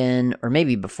 And then, or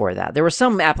maybe before that, there was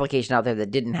some application out there that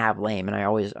didn't have lame, and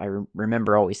I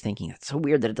remember always thinking, it's so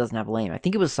weird that it doesn't have lame. I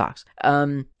think it was Sox.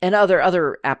 And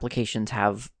other applications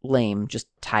have lame just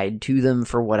tied to them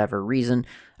for whatever reason.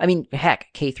 I mean,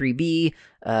 heck, K3B,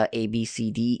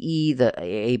 ABCDE, the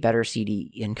A better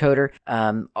CD encoder,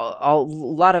 a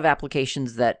lot of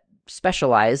applications that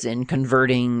specialize in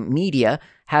converting media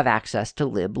have access to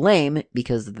liblame,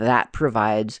 because that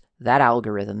provides that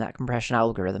algorithm, that compression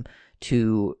algorithm,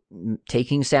 to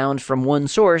taking sound from one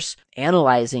source,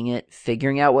 analyzing it,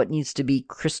 figuring out what needs to be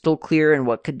crystal clear and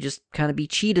what could just kind of be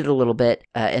cheated a little bit,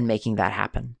 and making that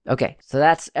happen. Okay, so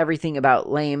that's everything about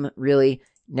lame, really.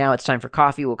 Now it's time for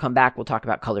coffee. We'll come back. We'll talk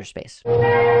about color space.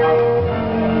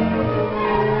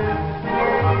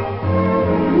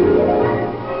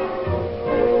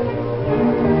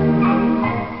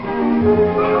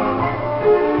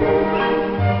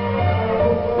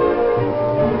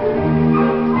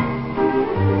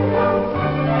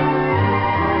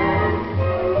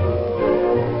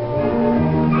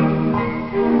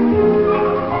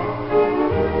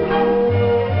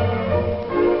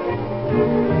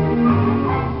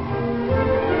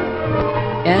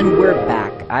 And we're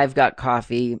back. I've got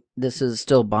coffee. This is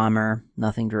still bomber.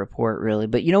 Nothing to report, really.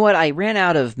 But you know what? I ran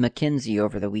out of Mackenzie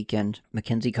over the weekend,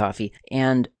 Mackenzie coffee.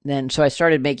 And then, so I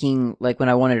started making, when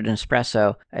I wanted an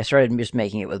espresso, I started just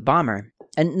making it with bomber.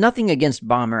 And nothing against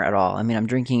bomber at all. I mean, I'm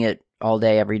drinking it all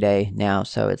day, every day now,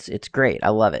 so it's great. I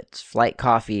love it. It's flight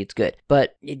coffee. It's good.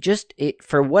 But it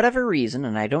for whatever reason,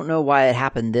 and I don't know why it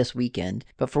happened this weekend,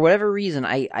 but for whatever reason,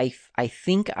 I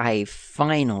think I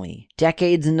finally,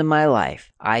 decades into my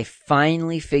life, I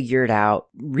finally figured out,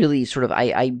 really sort of,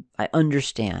 I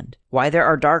understand why there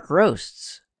are dark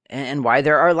roasts and why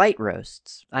there are light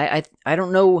roasts. I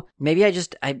don't know, maybe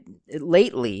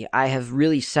lately I have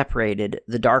really separated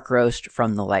the dark roast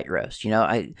from the light roast.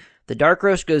 The dark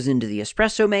roast goes into the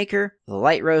espresso maker, the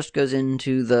light roast goes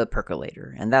into the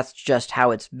percolator, and that's just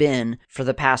how it's been for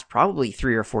the past probably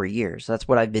 3 or 4 years. That's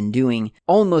what I've been doing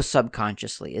almost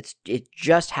subconsciously. It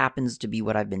just happens to be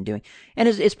what I've been doing. And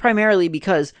it's primarily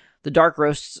because the dark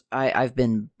roasts I've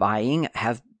been buying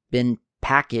have been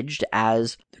packaged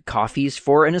as coffees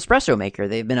for an espresso maker.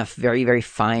 They've been a very, very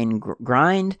fine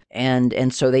grind,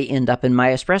 and so they end up in my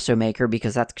espresso maker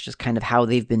because that's just kind of how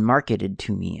they've been marketed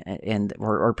to me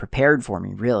or prepared for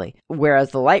me, really.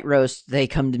 Whereas the light roasts, they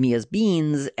come to me as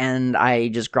beans, and I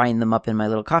just grind them up in my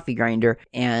little coffee grinder,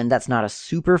 and that's not a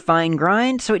super fine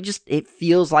grind, so it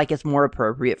feels like it's more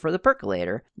appropriate for the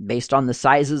percolator based on the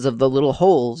sizes of the little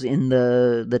holes in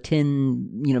the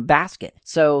tin, basket.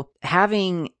 So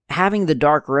having the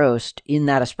dark roast in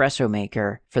that espresso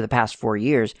maker for the past 4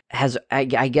 years has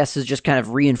just kind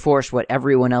of reinforced what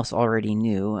everyone else already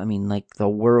knew. I mean, the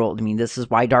world. I mean, this is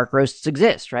why dark roasts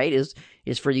exist, right?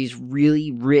 Is for these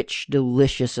really rich,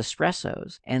 delicious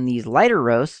espressos. And these lighter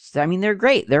roasts, I mean, they're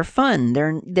great. They're fun.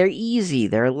 They're easy.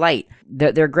 They're light.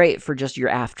 They're great for just your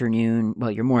afternoon,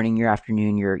 your morning, your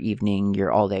afternoon, your evening,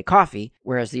 your all-day coffee.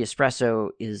 Whereas the espresso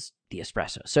is the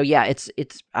espresso. So yeah,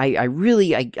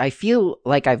 I feel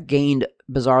like I've gained,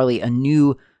 bizarrely, a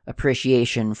new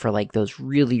appreciation for like those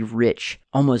really rich,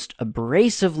 almost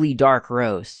abrasively dark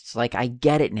roasts. Like, I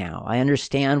get it now. I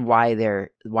understand why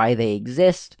they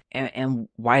exist and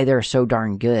why they're so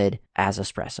darn good as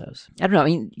espressos. I don't know. I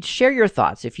mean, share your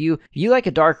thoughts. If you like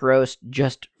a dark roast,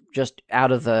 just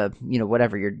out of the,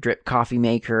 whatever, your drip coffee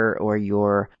maker or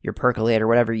your percolator,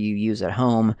 whatever you use at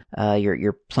home,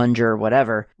 your plunger,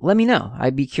 whatever, let me know.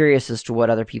 I'd be curious as to what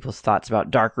other people's thoughts about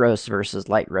dark roasts versus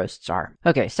light roasts are.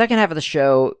 Okay, second half of the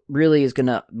show really is going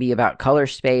to be about color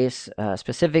space,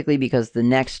 specifically because the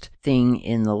next thing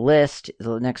in the list,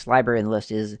 the next library in the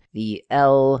list is the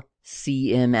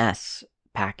lcms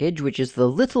package, which is the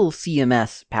Little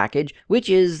CMS package, which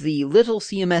is the Little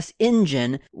CMS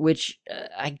engine, which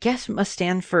I guess must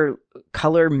stand for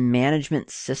Color Management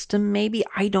System, maybe?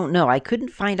 I don't know. I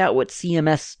couldn't find out what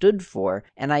CMS stood for,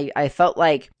 and I felt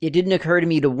like it didn't occur to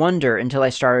me to wonder until I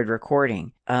started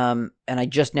recording. And I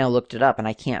just now looked it up and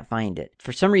I can't find it.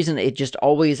 For some reason, it just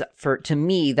always, to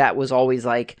me, that was always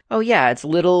like, oh yeah, it's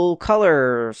little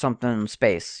color something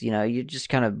space. You just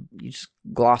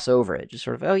gloss over it. Just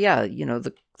sort of, oh yeah,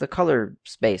 the color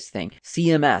space thing.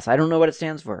 CMS. I don't know what it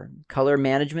stands for. Color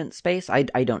Management Space? I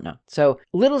don't know. So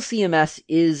Little CMS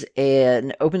is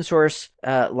an open source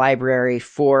library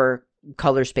for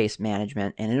color space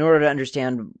management, and in order to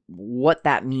understand what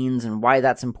that means and why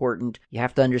that's important, you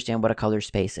have to understand what a color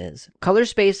space is. Color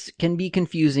space can be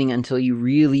confusing until you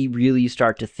really, really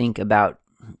start to think about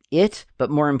it,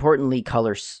 but more importantly,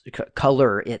 color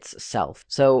itself.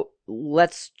 So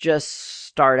let's just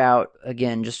start out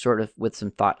again, just sort of with some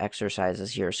thought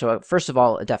exercises here. So first of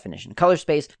all, a definition. Color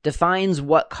space defines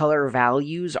what color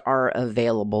values are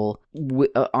available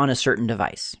on a certain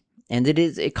device. And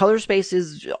color space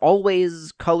is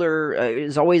always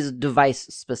device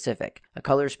specific. A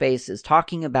color space is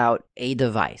talking about a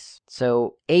device.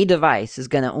 So a device is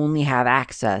going to only have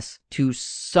access to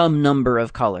some number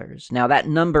of colors. Now that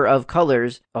number of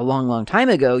colors a long, long time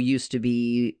ago used to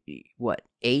be,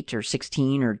 8 or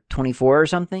 16 or 24 or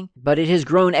something, but it has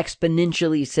grown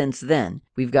exponentially since then.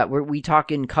 We talk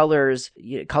in color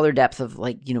depth of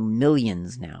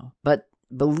millions now. But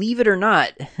believe it or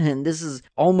not, and this is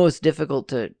almost difficult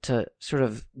to sort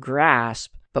of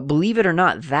grasp, but believe it or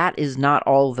not, that is not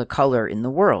all the color in the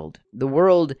world. The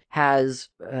world has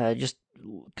just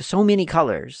so many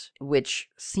colors, which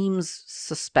seems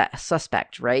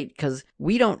suspect, right? Because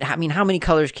how many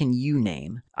colors can you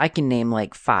name? I can name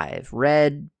 5.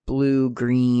 Red, blue,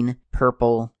 green,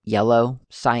 purple, yellow,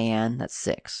 cyan, that's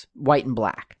 6. White and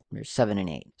black, there's 7 and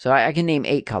 8. So I can name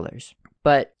 8 colors.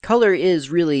 But color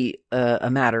is really a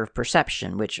matter of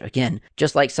perception, which, again,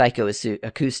 just like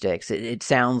psychoacoustics, it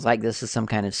sounds like this is some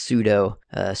kind of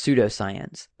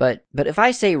pseudoscience. But if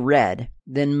I say red,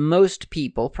 then most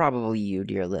people, probably you,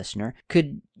 dear listener,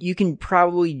 you can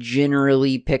probably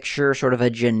generally picture sort of a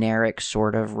generic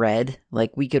sort of red.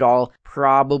 Like, we could all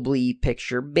probably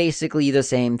picture basically the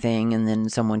same thing, and then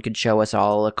someone could show us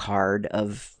all a card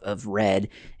of red,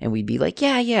 and we'd be like,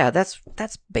 yeah, that's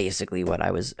basically what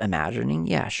I was imagining.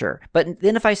 Yeah, sure. But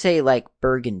then if I say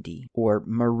burgundy or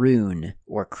maroon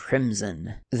or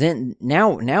crimson, then now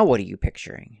what are you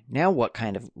picturing? Now what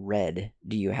kind of red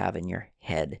do you have in your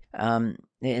head?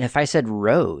 And if I said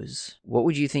rose, what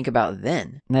would you think about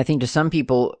then? And I think to some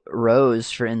people, rose,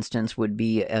 for instance, would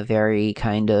be a very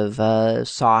kind of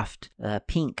soft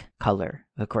pink color.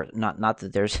 Of course, not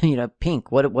that there's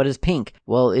pink. What is pink?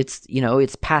 Well, it's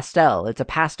it's pastel. It's a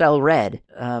pastel red.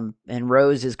 And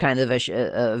rose is kind of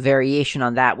a variation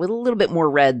on that with a little bit more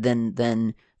red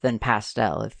than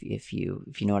pastel, if you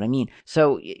know what I mean.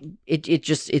 So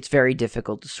it's very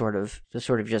difficult to sort of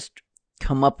just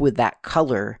come up with that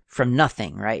color from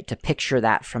nothing, right? To picture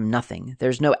that from nothing.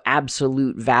 There's no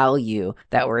absolute value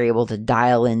that we're able to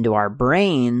dial into our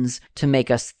brains to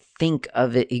make us think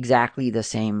of it exactly the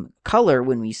same color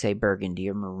when we say burgundy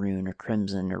or maroon or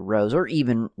crimson or rose or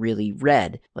even really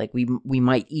red. Like we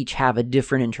might each have a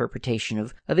different interpretation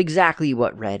of exactly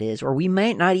what red is, or we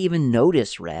might not even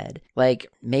notice red. Like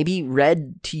maybe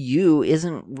red to you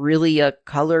isn't really a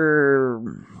color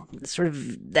sort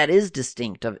of that is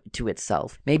distinct to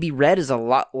itself. Maybe red is a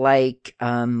lot like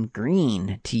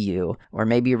green to you, or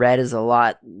maybe red is a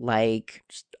lot like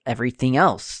just everything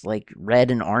else, like red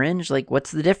and orange. Like,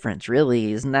 what's the difference,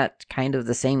 really? Isn't that kind of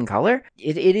the same color?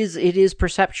 It is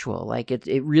perceptual. Like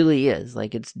it really is.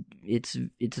 Like it's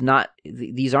not.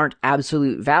 These aren't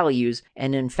absolute values,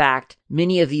 and in fact,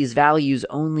 many of these values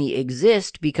only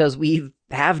exist because we've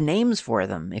have names for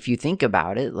them if you think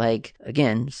about it. Like,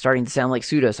 again, starting to sound like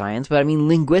pseudoscience, but I mean,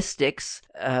 linguistics,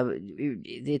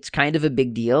 it's kind of a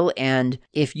big deal. And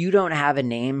if you don't have a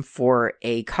name for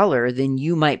a color, then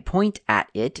you might point at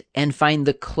it and find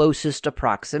the closest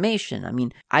approximation. I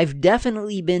mean, I've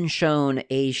definitely been shown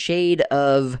a shade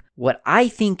of what I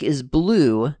think is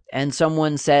blue, and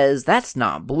someone says, that's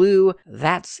not blue,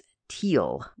 that's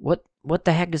teal. What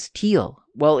the heck is teal?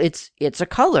 Well, it's a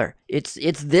color. It's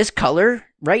this color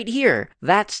right here.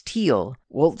 That's teal.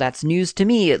 Well, that's news to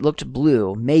me. It looked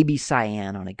blue, maybe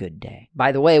cyan on a good day.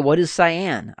 By the way, what is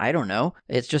cyan? I don't know.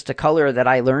 It's just a color that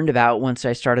I learned about once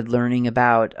I started learning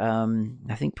about,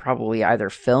 I think probably either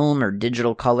film or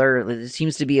digital color. It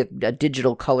seems to be a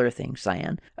digital color thing,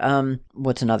 cyan.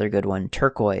 What's another good one?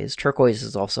 Turquoise. Turquoise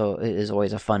is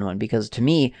always a fun one, because to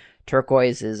me,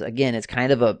 turquoise is, again, it's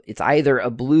either a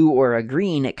blue or a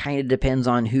green. It kind of depends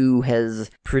on who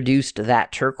has produced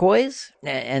that turquoise,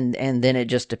 and then it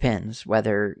just depends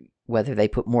whether they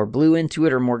put more blue into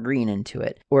it or more green into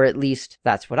it. Or at least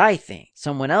that's what I think.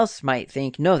 Someone else might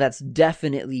think, no, that's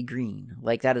definitely green.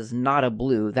 Like, that is not a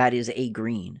blue, that is a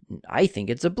green. I think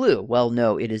it's a blue. Well,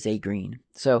 no, it is a green.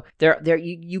 So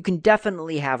you can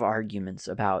definitely have arguments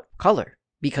about color,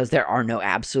 because there are no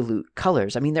absolute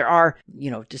colors. I mean, there are,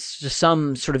 just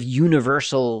some sort of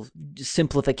universal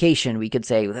simplification. We could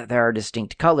say that there are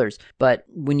distinct colors, but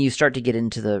when you start to get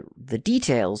into the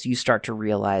details, you start to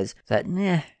realize that,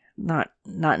 not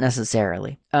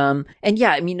necessarily. And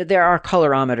yeah, I mean, there are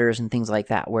colorimeters and things like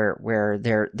that where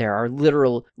there are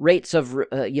literal rates of,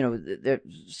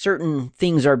 certain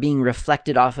things are being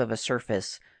reflected off of a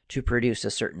surface to produce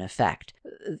a certain effect.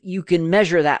 You can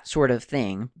measure that sort of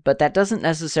thing, but that doesn't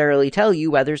necessarily tell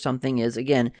you whether something is,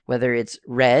 again, whether it's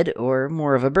red or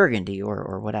more of a burgundy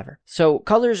or whatever. So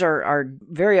colors are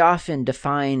very often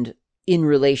defined in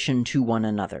relation to one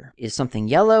another. Is something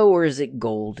yellow, or is it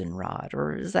goldenrod,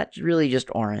 or is that really just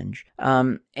orange?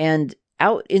 And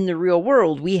out in the real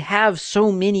world, we have so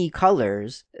many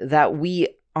colors that we,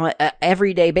 on an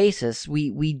everyday basis,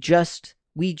 we just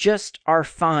are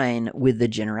fine with the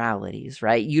generalities,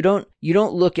 right? You don't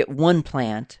look at one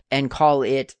plant and call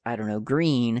it, I don't know,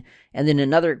 green, and then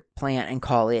another plant and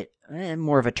call it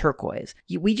more of a turquoise.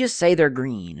 We just say they're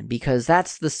green because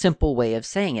that's the simple way of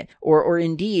saying it. Or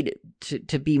indeed,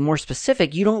 to be more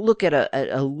specific, you don't look at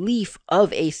a leaf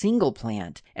of a single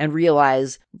plant and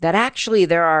realize that actually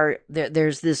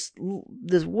there's this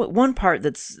one part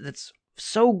that's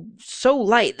so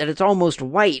light that it's almost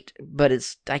white, but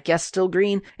it's, I guess, still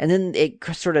green. And then it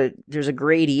sort of, there's a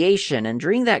gradation, and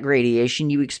during that gradation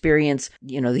you experience,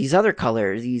 these other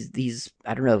colors, these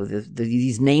I don't know,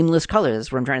 these nameless colors.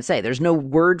 That's what I'm trying to say. There's no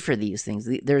word for these things.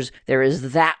 There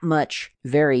is that much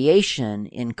variation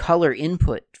in color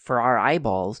input for our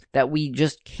eyeballs that we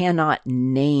just cannot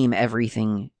name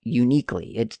everything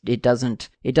uniquely. It doesn't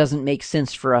make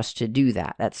sense for us to do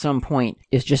that. At some point,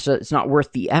 it's not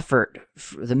worth the effort,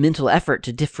 the mental effort,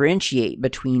 to differentiate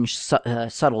between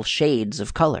subtle shades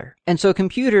of color. And so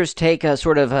computers take a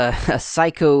sort of a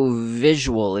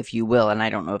psychovisual, if you will, and I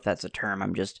don't know if that's a term,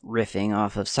 I'm just riffing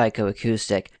off of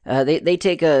psychoacoustic. They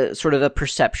take a sort of a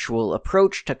perceptual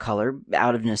approach to color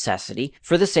out of necessity,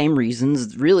 for the same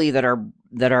reasons really that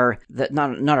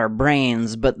not our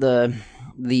brains, but the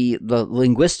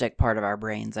linguistic part of our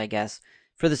brains, I guess,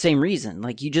 for the same reason.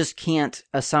 Like, you just can't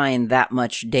assign that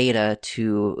much data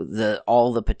to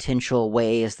all the potential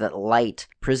ways that light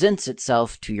presents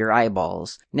itself to your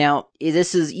eyeballs. Now,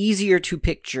 this is easier to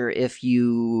picture if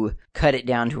you cut it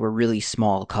down to a really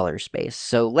small color space.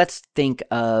 So let's think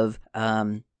of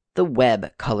the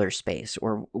web color space,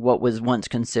 or what was once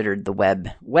considered the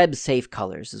web safe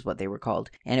colors is what they were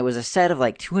called. And it was a set of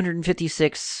like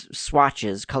 256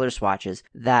 color swatches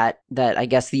that I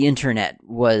guess the internet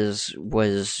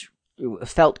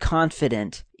felt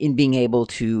confident in being able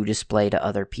to display to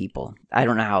other people. I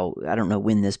don't know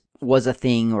when this was a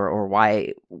thing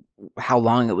or how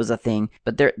long it was a thing,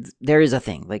 but there is a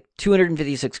thing, like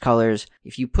 256 colors.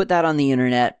 If you put that on the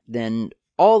internet, then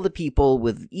all the people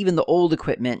with even the old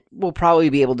equipment will probably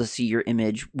be able to see your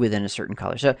image within a certain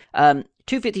color. So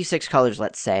 256 colors,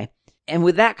 let's say. And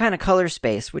with that kind of color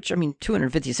space, which, I mean,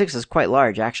 256 is quite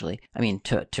large, actually. I mean,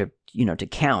 to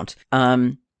count.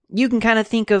 You can kind of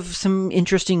think of some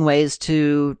interesting ways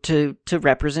to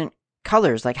represent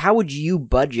colors. Like, how would you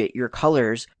budget your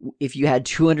colors if you had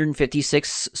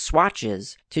 256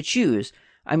 swatches to choose?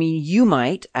 I mean, you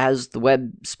might, as the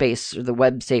web space or the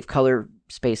web safe color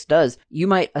space does, you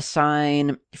might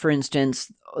assign, for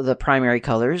instance, the primary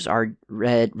colors are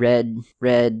red,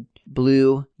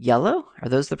 blue, yellow. Are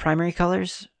those the primary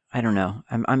colors? I don't know.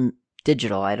 I'm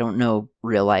digital. I don't know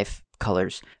real life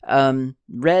colors.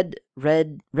 Red,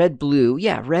 blue.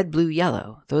 Yeah, red, blue,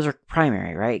 yellow. Those are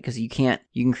primary, right? Because you can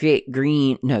create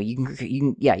green. No, you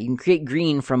can create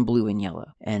green from blue and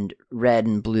yellow, and red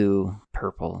and blue,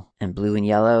 purple, and blue and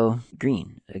yellow,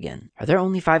 green again. Are there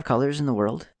only 5 colors in the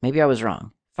world? Maybe I was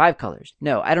wrong. 5 colors.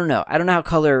 No, I don't know. I don't know how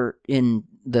color in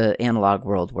the analog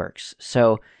world works.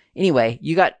 So anyway,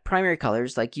 you got primary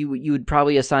colors, like you would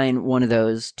probably assign one of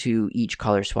those to each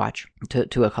color swatch,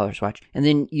 to a color swatch. And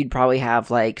then you'd probably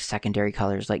have like secondary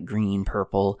colors like green,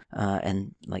 purple,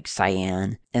 and like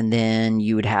cyan. And then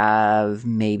you would have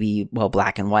maybe, well,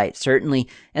 black and white, certainly.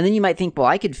 And then you might think, well,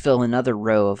 I could fill another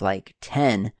row of like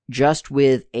 10 just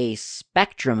with a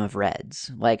spectrum of reds,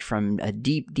 like from a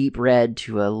deep, deep red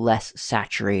to a less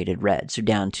saturated red. So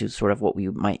down to sort of what we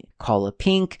might call a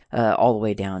pink, all the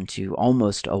way down to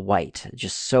almost a white,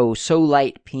 just so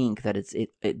light pink that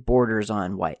it borders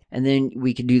on white. And then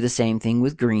we could do the same thing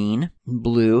with green,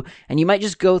 blue, and you might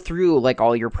just go through like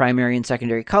all your primary and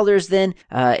secondary colors then,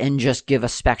 and just give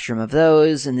a spectrum of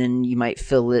those, and then you might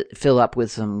fill up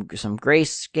with some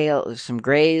grayscale, some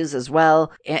grays as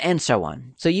well, and so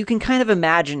on. So you can kind of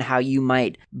imagine how you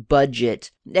might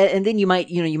budget, and then you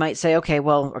might say, okay,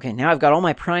 now I've got all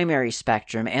my primary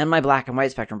spectrum and my black and white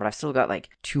spectrum, but I've still got like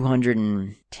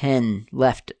 210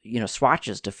 left,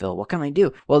 swatches to fill. What can I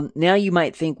do? Well, now you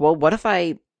might think, well, what if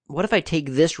I take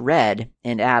this red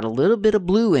and add a little bit of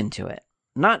blue into it?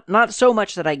 Not so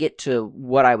much that I get to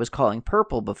what I was calling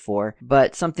purple before,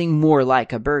 but something more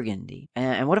like a burgundy.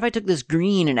 And what if I took this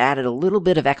green and added a little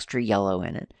bit of extra yellow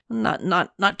in it?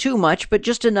 Not too much, but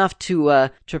just enough to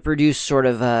produce sort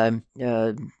of like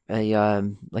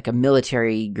a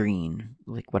military green,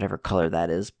 like whatever color that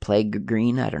is, plague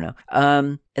green, I don't know.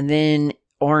 And then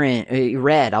orange,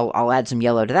 red, I'll add some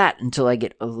yellow to that until I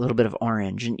get a little bit of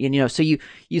orange, and so you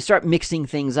start mixing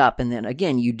things up, and then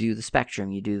again you do the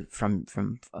spectrum. You do from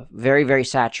very, very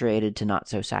saturated to not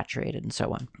so saturated, and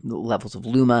so on. Levels of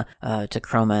luma to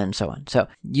chroma, and so on. So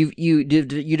you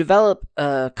develop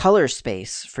a color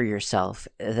space for yourself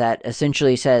that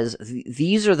essentially says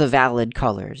these are the valid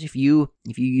colors. If you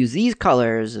use these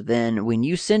colors, then when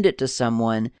you send it to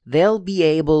someone, they'll be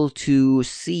able to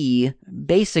see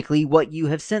basically what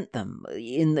you have sent them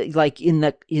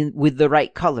with the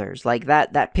right colors. Like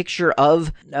that picture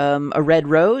of a red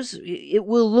rose, it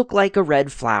will look like a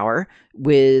red flower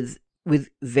with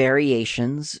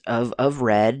variations of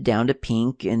red down to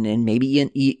pink and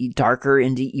maybe darker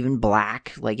into even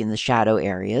black, like in the shadow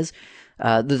areas.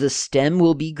 The stem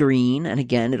will be green, and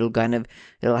again,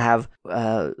 it'll have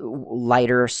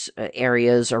lighter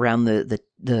areas around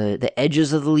the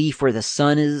edges of the leaf where the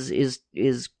sun is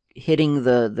hitting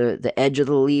the edge of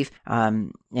the leaf,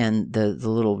 and the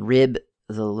little rib,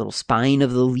 the little spine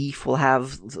of the leaf will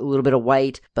have a little bit of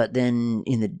white, but then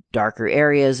in the darker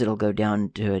areas it'll go down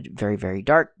to a very, very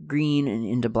dark green and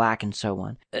into black and so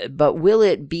on. But will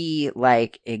it be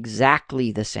like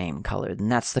exactly the same color? Then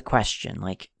that's the question.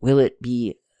 Like, will it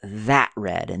be that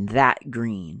red and that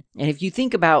green? And if you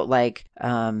think about like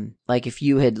if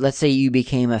you had, let's say you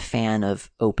became a fan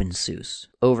of OpenSUSE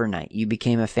overnight, you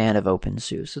became a fan of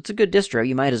OpenSUSE. It's a good distro,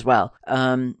 you might as well.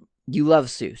 You love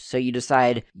SUSE, so you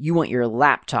decide you want your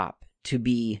laptop to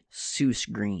be SUSE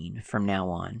green from now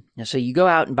on. So you go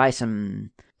out and buy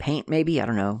some paint, maybe. I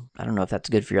don't know if that's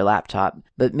good for your laptop,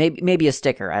 but maybe a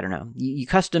sticker. I don't know. You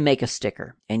custom make a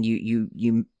sticker, and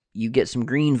you get some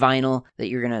green vinyl that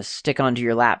you're gonna stick onto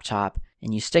your laptop,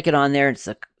 and you stick it on there. It's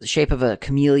the shape of a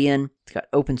chameleon. It's got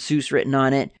OpenSUSE written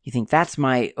on it. You think that's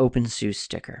my OpenSUSE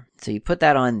sticker, so you put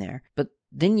that on there. But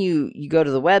then you go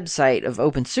to the website of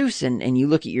OpenSUSE and you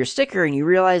look at your sticker and you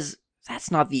realize that's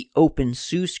not the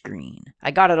OpenSUSE green.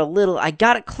 I got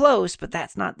it close, but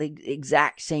that's not the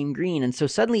exact same green. And so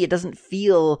suddenly it doesn't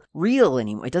feel real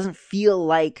anymore. It doesn't feel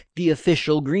like the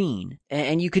official green.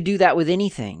 And you could do that with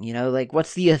anything, like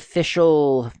what's the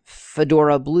official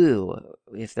Fedora blue,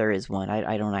 if there is one.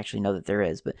 I don't actually know that there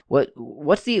is, but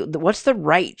what's the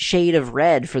right shade of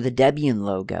red for the Debian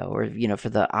logo, or for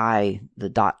the eye, the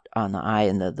dot on the eye,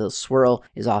 and the swirl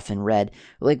is often red.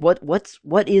 Like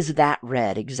what is that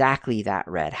red, exactly that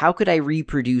red? How could I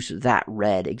reproduce that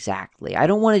red exactly? I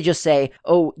don't want to just say,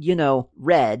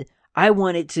 red. I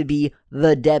want it to be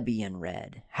the Debian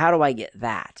red. How do I get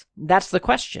that? That's the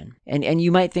question. And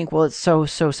you might think, well, it's so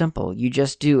simple. You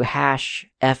just do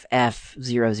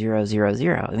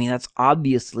 #FF0000. I mean, that's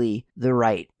obviously the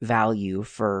right value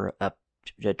for a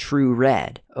true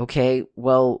red. Okay,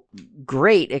 well,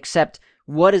 great, except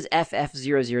what does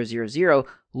FF0000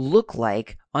 look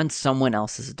like on someone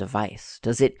else's device?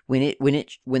 Does it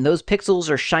when those pixels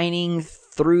are shining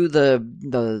through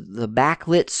the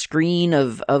backlit screen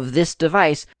of this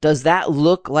device, does that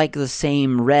look like the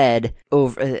same red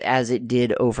over as it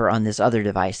did over on this other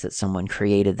device that someone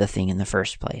created the thing in the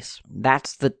first place?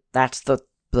 That's the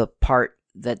part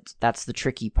that's the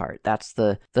tricky part. That's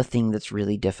the thing that's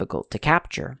really difficult to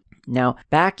capture. Now,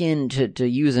 back in, to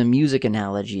use a music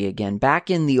analogy again,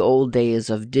 back in the old days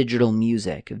of digital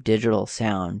music, of digital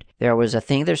sound, there was a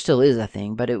thing, there still is a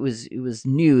thing, but it was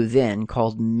new then,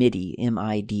 called MIDI,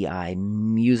 M-I-D-I,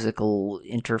 musical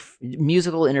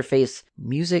interface,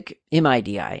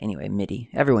 M-I-D-I, anyway, MIDI.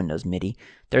 Everyone knows MIDI.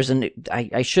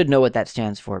 I should know what that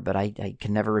stands for, but I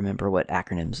can never remember what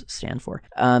acronyms stand for.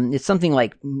 It's something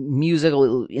like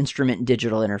musical instrument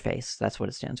digital interface. That's what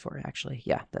it stands for, actually.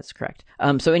 Yeah, that's correct.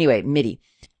 So anyway, MIDI.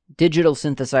 Digital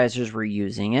synthesizers were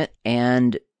using it,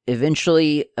 and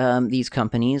eventually these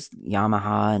companies,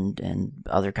 Yamaha and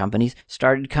other companies,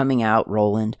 started coming out,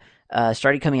 Roland,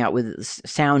 started coming out with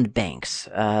sound banks,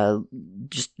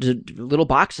 just little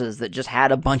boxes that just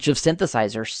had a bunch of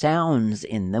synthesizer sounds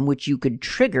in them, which you could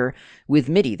trigger with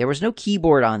MIDI. There was no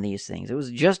keyboard on these things. It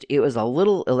was a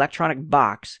little electronic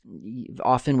box,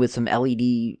 often with some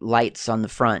LED lights on the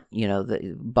front,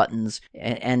 the buttons,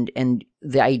 and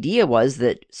the idea was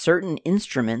that certain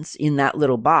instruments in that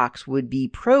little box would be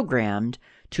programmed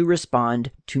to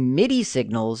respond to MIDI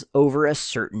signals over a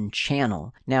certain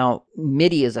channel. Now,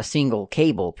 MIDI is a single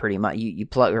cable, pretty much. You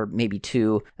plug, or maybe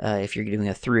two if you're doing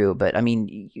a through, but I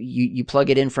mean, you plug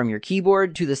it in from your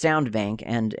keyboard to the sound bank,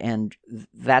 and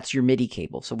that's your MIDI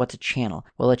cable. So what's a channel?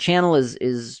 Well, a channel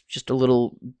is just a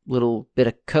little bit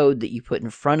of code that you put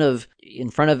in front of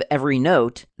every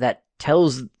note that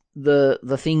tells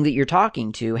the thing that you're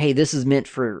talking to, hey, this is meant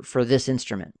for this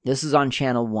instrument. This is on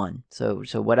channel 1. So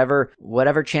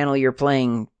whatever channel you're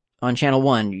playing on channel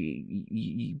 1,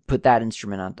 you put that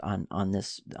instrument on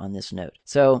this note.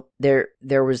 So there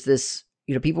was this,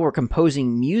 people were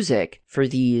composing music for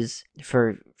these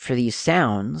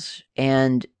sounds,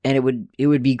 and it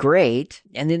would be great,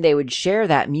 and then they would share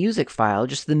that music file,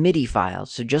 just the MIDI file,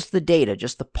 so just the data,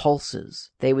 just the pulses.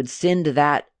 They would send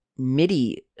that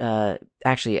MIDI,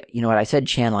 actually, you know what, I said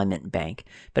channel, I meant bank.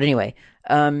 But anyway,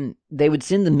 they would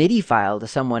send the MIDI file to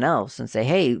someone else and say,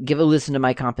 hey, give a listen to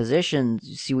my composition,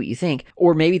 see what you think.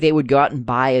 Or maybe they would go out and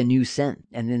buy a new synth,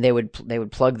 and then they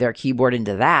would plug their keyboard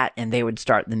into that, and they would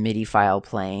start the MIDI file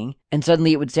playing, and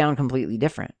suddenly it would sound completely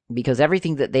different, because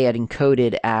everything that they had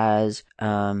encoded as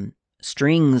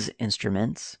strings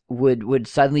instruments would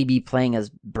suddenly be playing as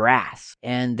brass,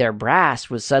 and their brass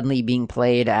was suddenly being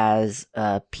played as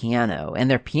a piano, and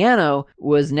their piano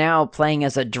was now playing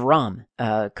as a drum.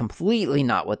 Completely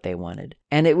not what they wanted.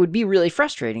 And it would be really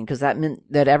frustrating, because that meant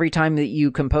that every time that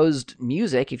you composed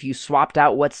music, if you swapped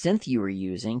out what synth you were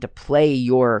using to play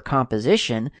your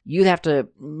composition, you'd have to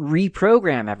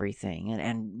reprogram everything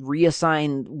and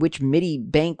reassign which MIDI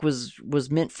bank was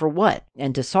meant for what.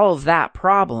 And to solve that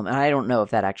problem, and I don't know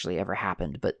if that actually ever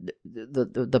happened, but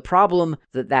the problem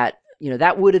that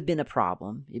would have been a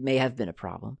problem. It may have been a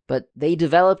problem, but they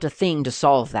developed a thing to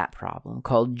solve that problem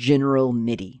called General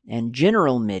MIDI. And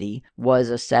General MIDI was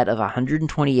a set of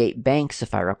 128 banks,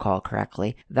 if I recall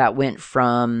correctly, that went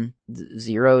from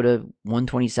 0 to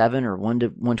 127 or 1 to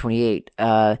 128.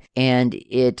 And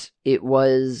it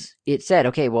said,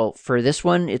 okay, well, for this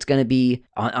one, it's going to be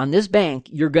on this bank,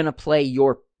 you're going to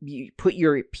you put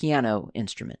your piano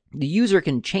instrument. The user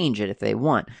can change it if they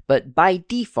want, but by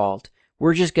default,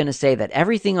 we're just going to say that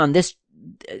everything in this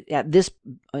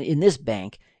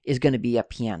bank is going to be a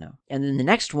piano. And then the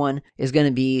next one is going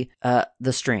to be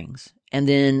the strings, and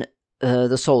then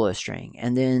the solo string,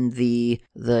 and then the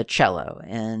cello,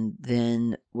 and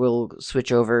then we'll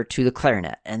switch over to the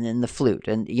clarinet, and then the flute,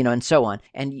 and and so on.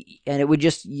 And it would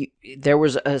just there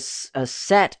was a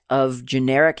set of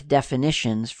generic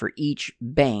definitions for each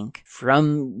bank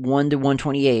from 1 to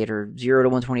 128 or 0 to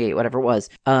 128, whatever it was.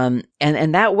 And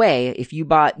that way, if you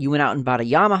went out and bought a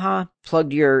Yamaha,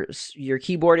 plugged your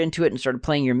keyboard into it and started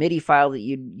playing your MIDI file that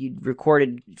you'd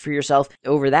recorded for yourself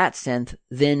over that synth,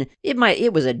 then it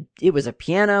was a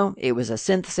piano, it was a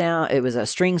synth sound, it was a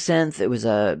string synth, it was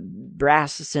a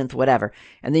brass synth, whatever.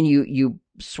 And then you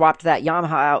swapped that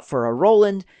Yamaha out for a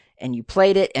Roland, and you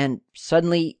played it, and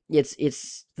suddenly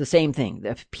it's the same thing.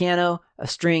 A piano, a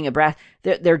string, a brass,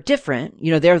 they're different.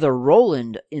 They're the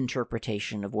Roland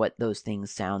interpretation of what those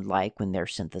things sound like when they're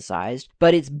synthesized,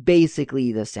 but it's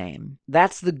basically the same.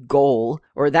 That's the goal,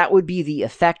 or that would be the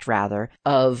effect, rather,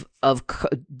 of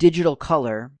digital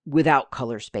color without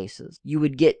color spaces. You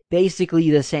would get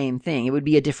basically the same thing. It would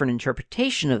be a different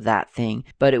interpretation of that thing,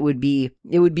 but it would be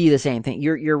the same thing.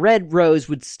 Your red rose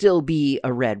would still be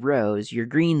a red rose. Your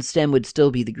green stem would still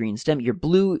be the green stem. Your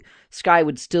blue sky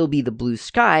would still be the blue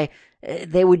sky.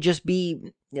 They would just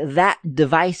be that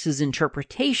device's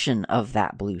interpretation of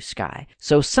that blue sky.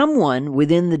 So someone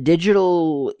within the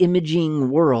digital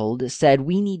imaging world said,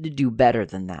 we need to do better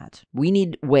than that. We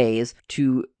need ways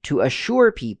to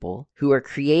assure people who are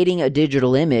creating a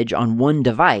digital image on one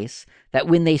device that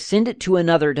when they send it to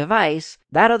another device,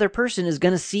 that other person is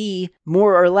going to see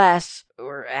more or less,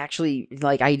 or actually,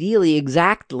 like, ideally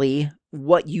exactly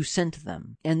what you sent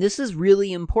them. And this is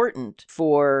really important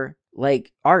for,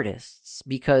 like, artists,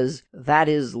 because that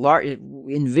is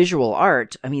in visual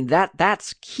art. I mean,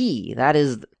 that's key. That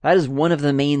is one of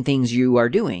the main things you are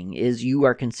doing, is you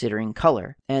are considering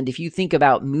color. And if you think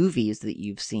about movies that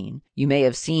you've seen, you may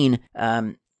have seen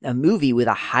a movie with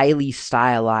a highly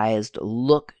stylized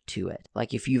look to it.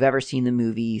 Like if you've ever seen the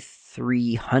movie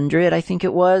 300, I think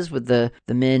it was, with the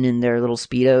men in their little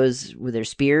Speedos with their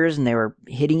spears and they were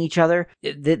hitting each other.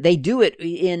 They do it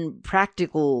in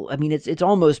practical, I mean, it's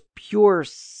almost pure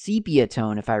sepia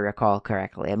tone, if I recall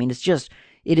correctly. I mean,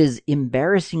 it is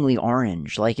embarrassingly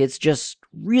orange. Like, it's just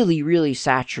really, really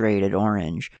saturated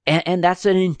orange. And that's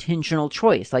an intentional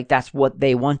choice. Like, that's what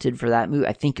they wanted for that movie.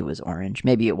 I think it was orange.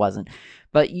 Maybe it wasn't.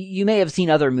 But you may have seen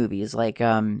other movies, like,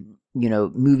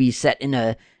 movies set in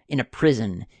a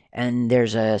prison, and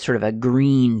there's a sort of a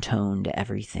green tone to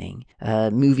everything.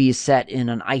 Movies set in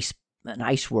an ice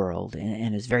world,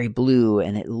 and it's very blue,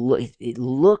 and it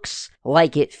looks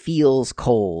like it feels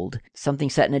cold. Something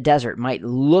set in a desert might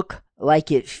look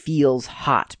like it feels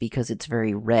hot because it's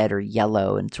very red or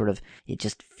yellow, and sort of it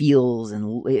just feels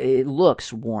and it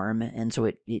looks warm, and so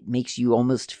it makes you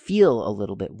almost feel a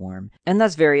little bit warm. And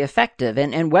that's very effective.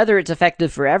 And whether it's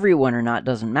effective for everyone or not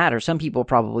doesn't matter. Some people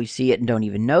probably see it and don't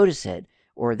even notice it,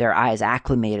 or their eyes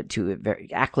acclimate to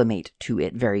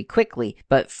it very quickly.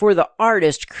 But for the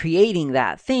artist creating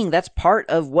that thing, that's part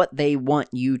of what they want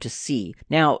you to see.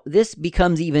 Now, this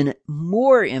becomes even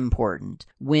more important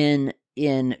when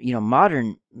in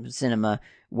modern cinema,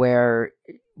 where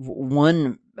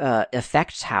one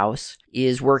effects house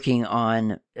is working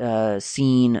on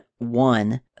scene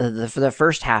one, for the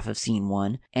first half of scene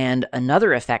one, and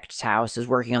another effects house is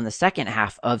working on the second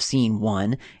half of scene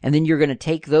one, and then you're going to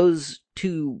take those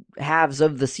two halves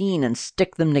of the scene and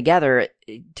stick them together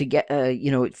to get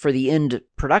for the end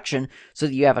production, so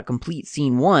that you have a complete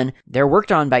scene one. They're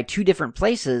worked on by two different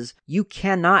places. You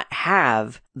cannot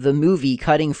have the movie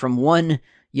cutting from one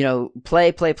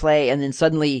play, and then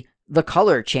suddenly the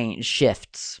color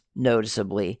shifts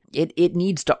noticeably. It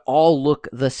needs to all look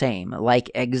the same, like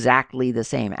exactly the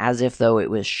same, as if though it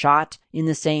was shot in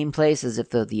the same place, as if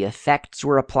though the effects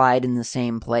were applied in the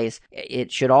same place.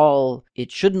 It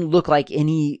shouldn't look like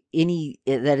any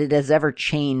that it has ever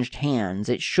changed hands.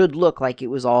 It should look like it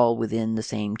was all within the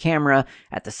same camera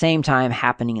at the same time,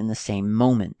 happening in the same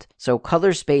moment. So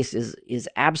color space is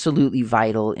absolutely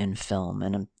vital in film,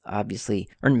 and obviously,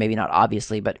 or maybe not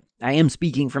obviously, but I am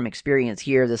speaking from experience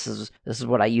here. This is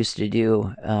what I used to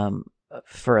do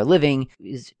for a living,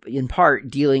 is in part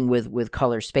dealing with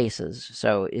color spaces.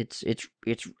 So it's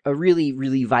a really,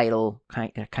 really vital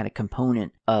kind of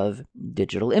component of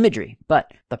digital imagery.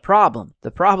 But the problem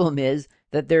is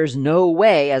that there's no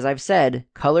way, as I've said,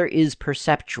 color is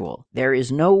perceptual. There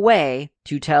is no way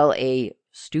to tell a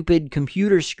stupid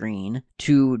computer screen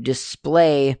to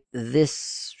display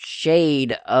this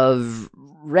shade of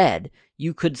red.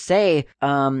 You could say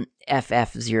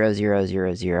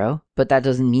FF0000, but that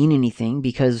doesn't mean anything,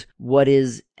 because what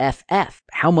is FF?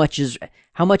 How much is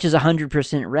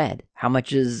 100% red? How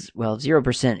much is,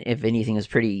 0%, if anything, is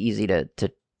pretty easy to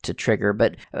trigger,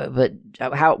 but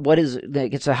what is,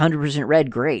 like, it's 100%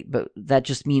 red, great, but that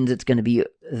just means it's going to be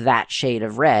that shade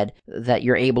of red that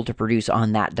you're able to produce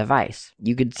on that device.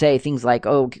 You could say things like,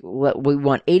 oh, we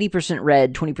want 80%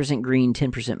 red, 20% green,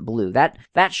 10% blue.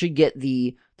 That should get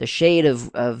the shade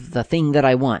of the thing that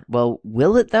I want. Well,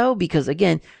 will it though? Because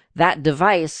again, that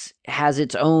device has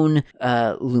its own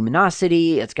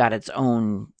luminosity. It's got its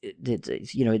own,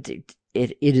 it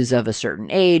is of a certain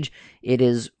age. It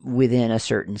is within a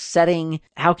certain setting.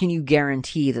 How can you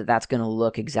guarantee that that's going to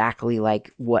look exactly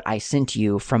like what I sent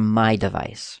you from my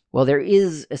device? Well, there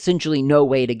is essentially no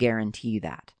way to guarantee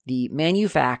that. the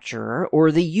manufacturer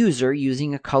or the user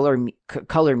using a color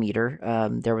meter.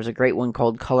 There was a great one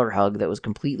called Color Hug that was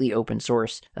completely open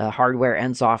source, hardware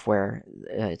and software.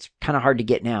 It's kind of hard to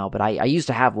get now, but I used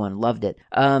to have one, loved it.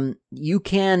 You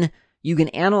can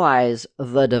analyze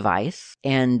the device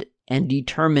and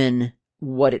determine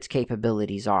what its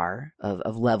capabilities are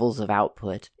of levels of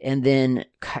output, and then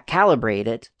calibrate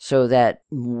it so that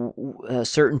a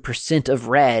certain percent of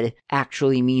red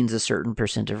actually means a certain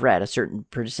percent of red, a certain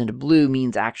percent of blue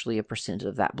means actually a percent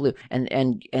of that blue,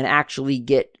 and actually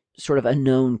get sort of a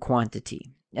known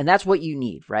quantity. And that's what you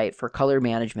need, right? For color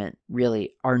management,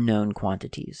 really, are known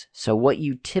quantities. So what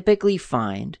you typically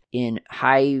find in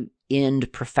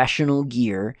high-end professional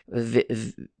gear,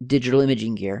 digital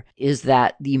imaging gear, is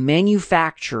that the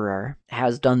manufacturer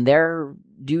has done their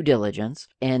due diligence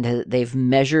and they've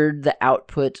measured the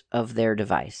output of their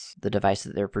device, the device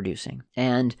that they're producing,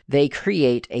 and they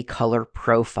create a color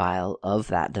profile of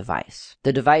that device.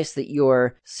 The device that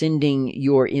you're sending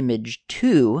your image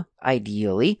to,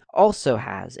 ideally, also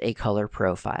has a color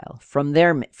profile from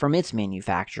its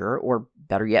manufacturer, or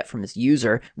better yet, from its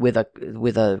user with a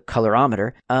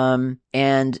colorimeter.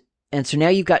 And so now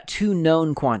you've got two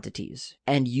known quantities,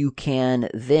 and you can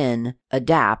then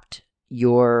adapt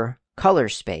your color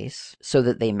space so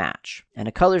that they match. And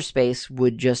a color space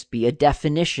would just be a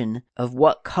definition of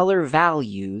what color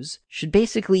values should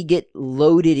basically get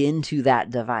loaded into that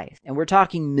device. And we're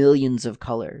talking millions of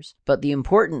colors. But the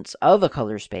importance of a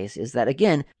color space is that,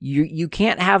 again, you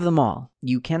can't have them all.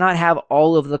 You cannot have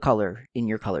all of the color in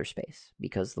your color space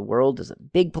because the world is a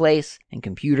big place and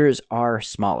computers are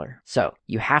smaller. So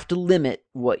you have to limit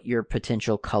what your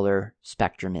potential color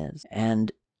spectrum is.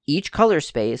 And each color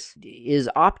space is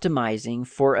optimizing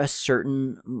for a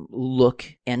certain look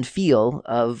and feel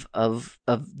of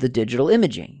the digital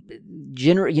imaging.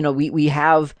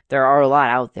 There are a lot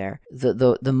out there.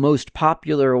 The most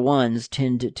popular ones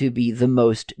tend to be the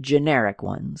most generic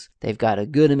ones. They've got a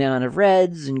good amount of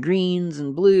reds and greens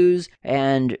and blues,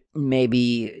 and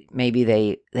maybe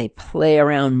they play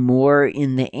around more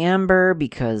in the amber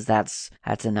because that's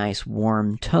a nice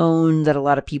warm tone that a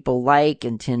lot of people like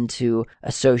and tend to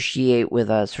associate with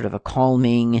a sort of a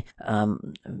calming,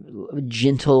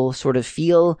 gentle sort of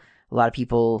feel. A lot of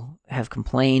people have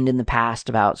complained in the past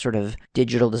about sort of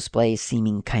digital displays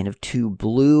seeming kind of too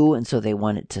blue, and so they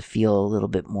want it to feel a little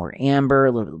bit more amber,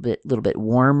 a little bit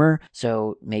warmer.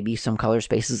 So maybe some color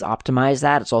spaces optimize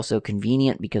that. It's also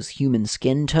convenient because human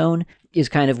skin tone is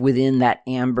kind of within that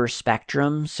amber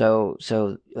spectrum. So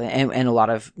and a lot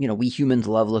of, we humans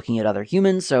love looking at other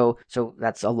humans. So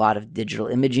that's a lot of digital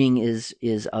imaging is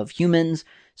of humans.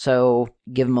 So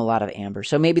give them a lot of amber.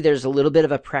 So maybe there's a little bit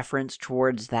of a preference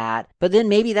towards that, but then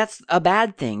maybe that's a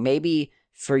bad thing. Maybe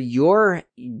for your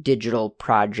digital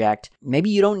project, maybe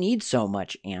you don't need so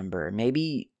much amber.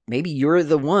 Maybe you're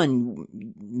the one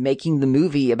making the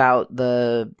movie about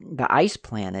the ice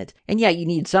planet. And yeah, you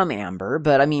need some amber,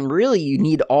 but I mean, really you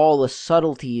need all the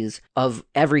subtleties of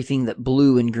everything that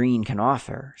blue and green can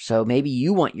offer. So maybe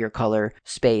you want your color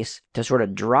space to sort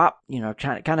of drop,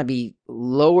 kind of be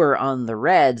lower on the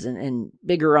reds and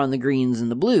bigger on the greens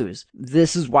and the blues.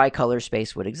 This is why color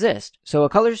space would exist. So a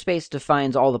color space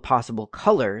defines all the possible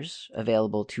colors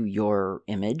available to your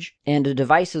image, and a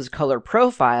device's color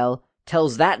profile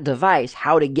tells that device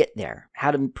how to get there,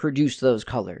 how to produce those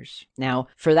colors. Now,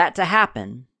 for that to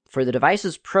happen, for the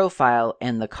device's profile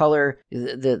and the color,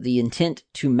 the intent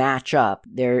to match up,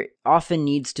 there often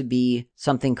needs to be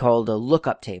something called a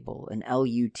lookup table, an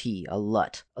LUT, a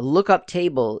LUT. A lookup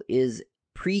table is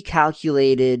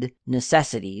pre-calculated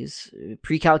necessities,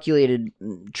 pre-calculated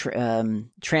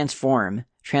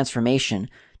transformation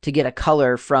to get a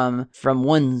color from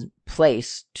one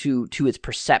place to its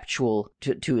perceptual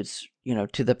to its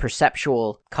to the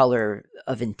perceptual color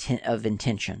of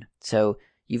intention. So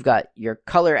you've got your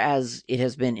color as it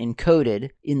has been encoded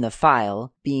in the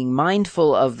file, being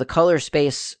mindful of the color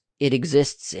space it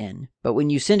exists in. But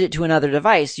when you send it to another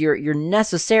device, you're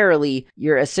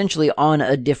essentially on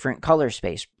a different color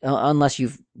space, unless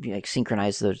you've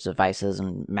synchronized those devices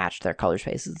and matched their color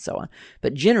spaces and so on.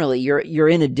 But generally, you're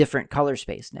in a different color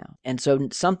space now. And so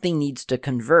something needs to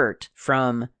convert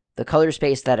from the color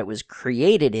space that it was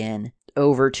created in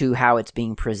over to how it's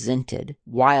being presented,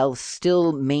 while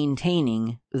still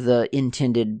maintaining the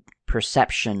intended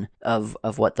perception of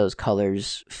what those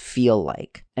colors feel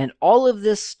like. And all of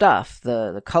this stuff,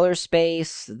 the color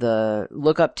space, the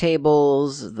lookup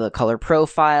tables, the color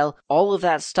profile, all of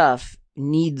that stuff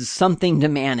needs something to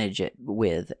manage it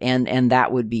with, and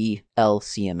that would be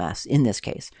lcms in this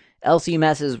case.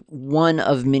 LCMS is one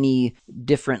of many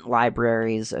different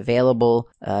libraries available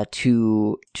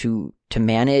to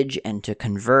manage and to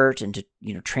convert and to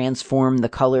transform the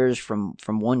colors from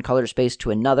one color space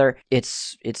to another.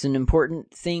 It's an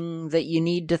important thing that you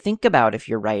need to think about if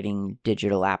you're writing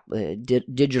digital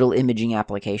imaging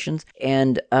applications,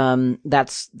 and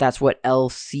that's what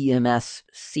LCMS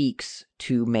seeks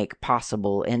to make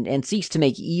possible and seeks to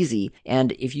make easy.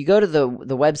 And if you go to the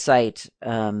website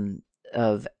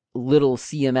of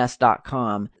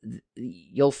lcms.com,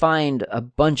 you'll find a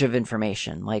bunch of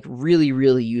information, like really,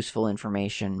 really useful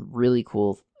information, really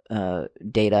cool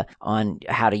data on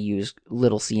how to use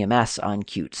Little CMS on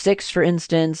Qt 6, for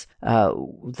instance,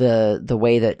 the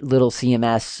way that Little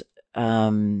CMS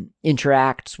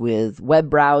interacts with web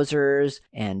browsers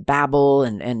and Babel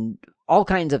and all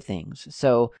kinds of things.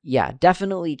 So yeah,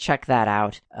 definitely check that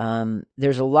out.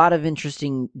 There's a lot of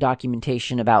interesting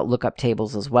documentation about lookup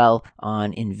tables as well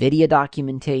on NVIDIA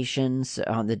documentations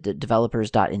on the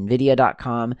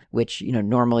developers.nvidia.com, which,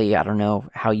 normally I don't know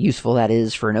how useful that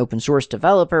is for an open source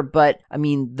developer, but I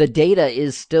mean, the data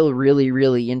is still really,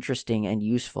 really interesting and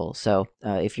useful. So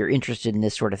if you're interested in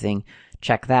this sort of thing,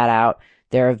 check that out.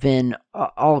 There have been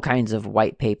all kinds of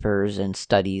white papers and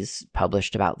studies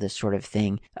published about this sort of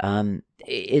thing.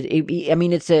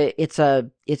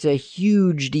 It's a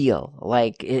huge deal.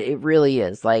 Like, it really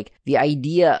is. Like, the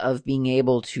idea of being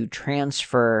able to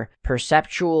transfer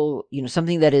perceptual,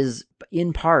 something that is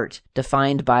in part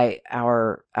defined by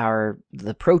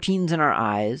the proteins in our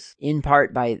eyes, in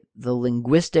part by the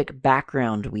linguistic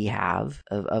background we have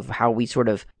of how we sort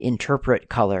of interpret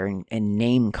color and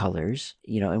name colors,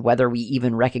 and whether we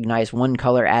even recognize one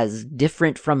color as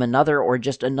different from another or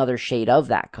just another shade of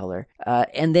that color.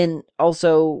 And then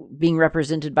also being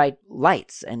represented by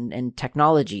lights and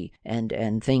technology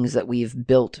and things that we've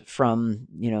built from,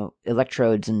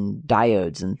 electrodes and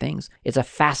diodes and things. It's a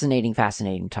fascinating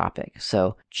topic.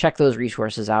 So check those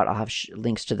resources out. I'll have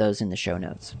links to those in the show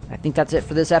notes. I think that's it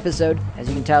for this episode. As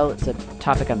you can tell, it's a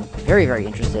topic I'm very, very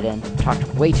interested in. Talked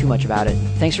way too much about it.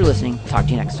 Thanks for listening. Talk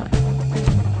to you next time.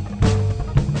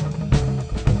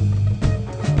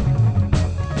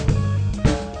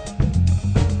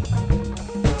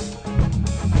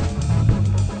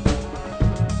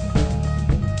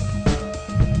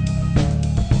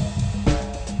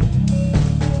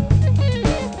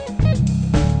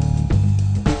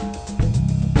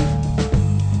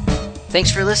 Thanks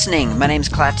for listening. My name's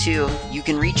Klaatu. You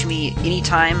can reach me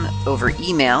anytime over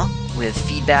email with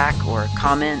feedback or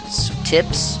comments,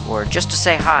 tips, or just to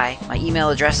say hi. My email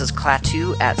address is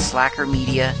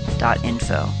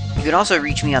klaatu@slackermedia.info. You can also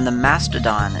reach me on the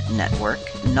Mastodon network,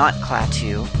 not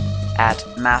Klaatu, at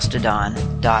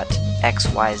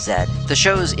mastodon.xyz. The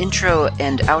show's intro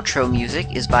and outro music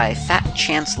is by Fat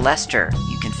Chance Lester.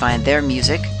 You can find their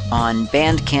music on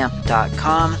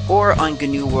bandcamp.com or on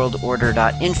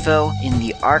GNUWorldOrder.info. In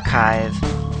the archive,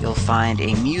 you'll find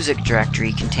a music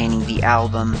directory containing the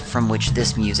album from which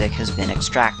this music has been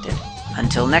extracted.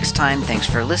 Until next time, thanks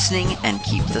for listening and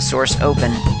keep the source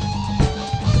open.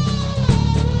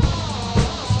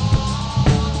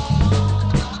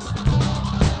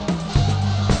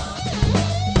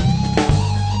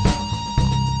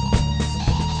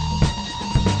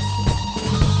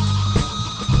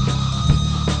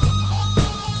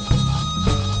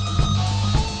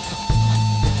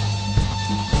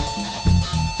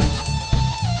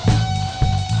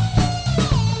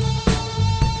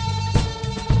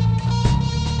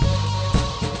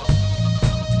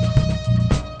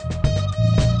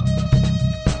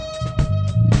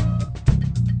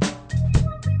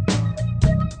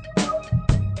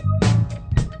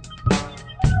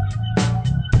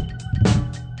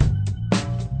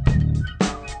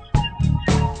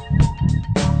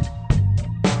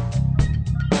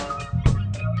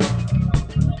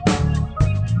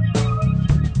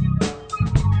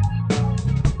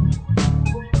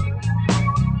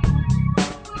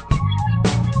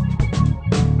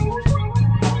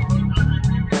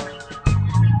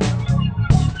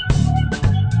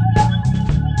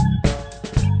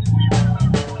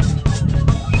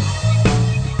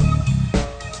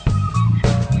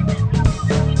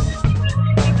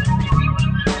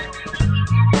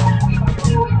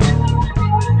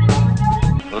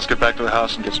 Let's get back to the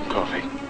house and get some coffee.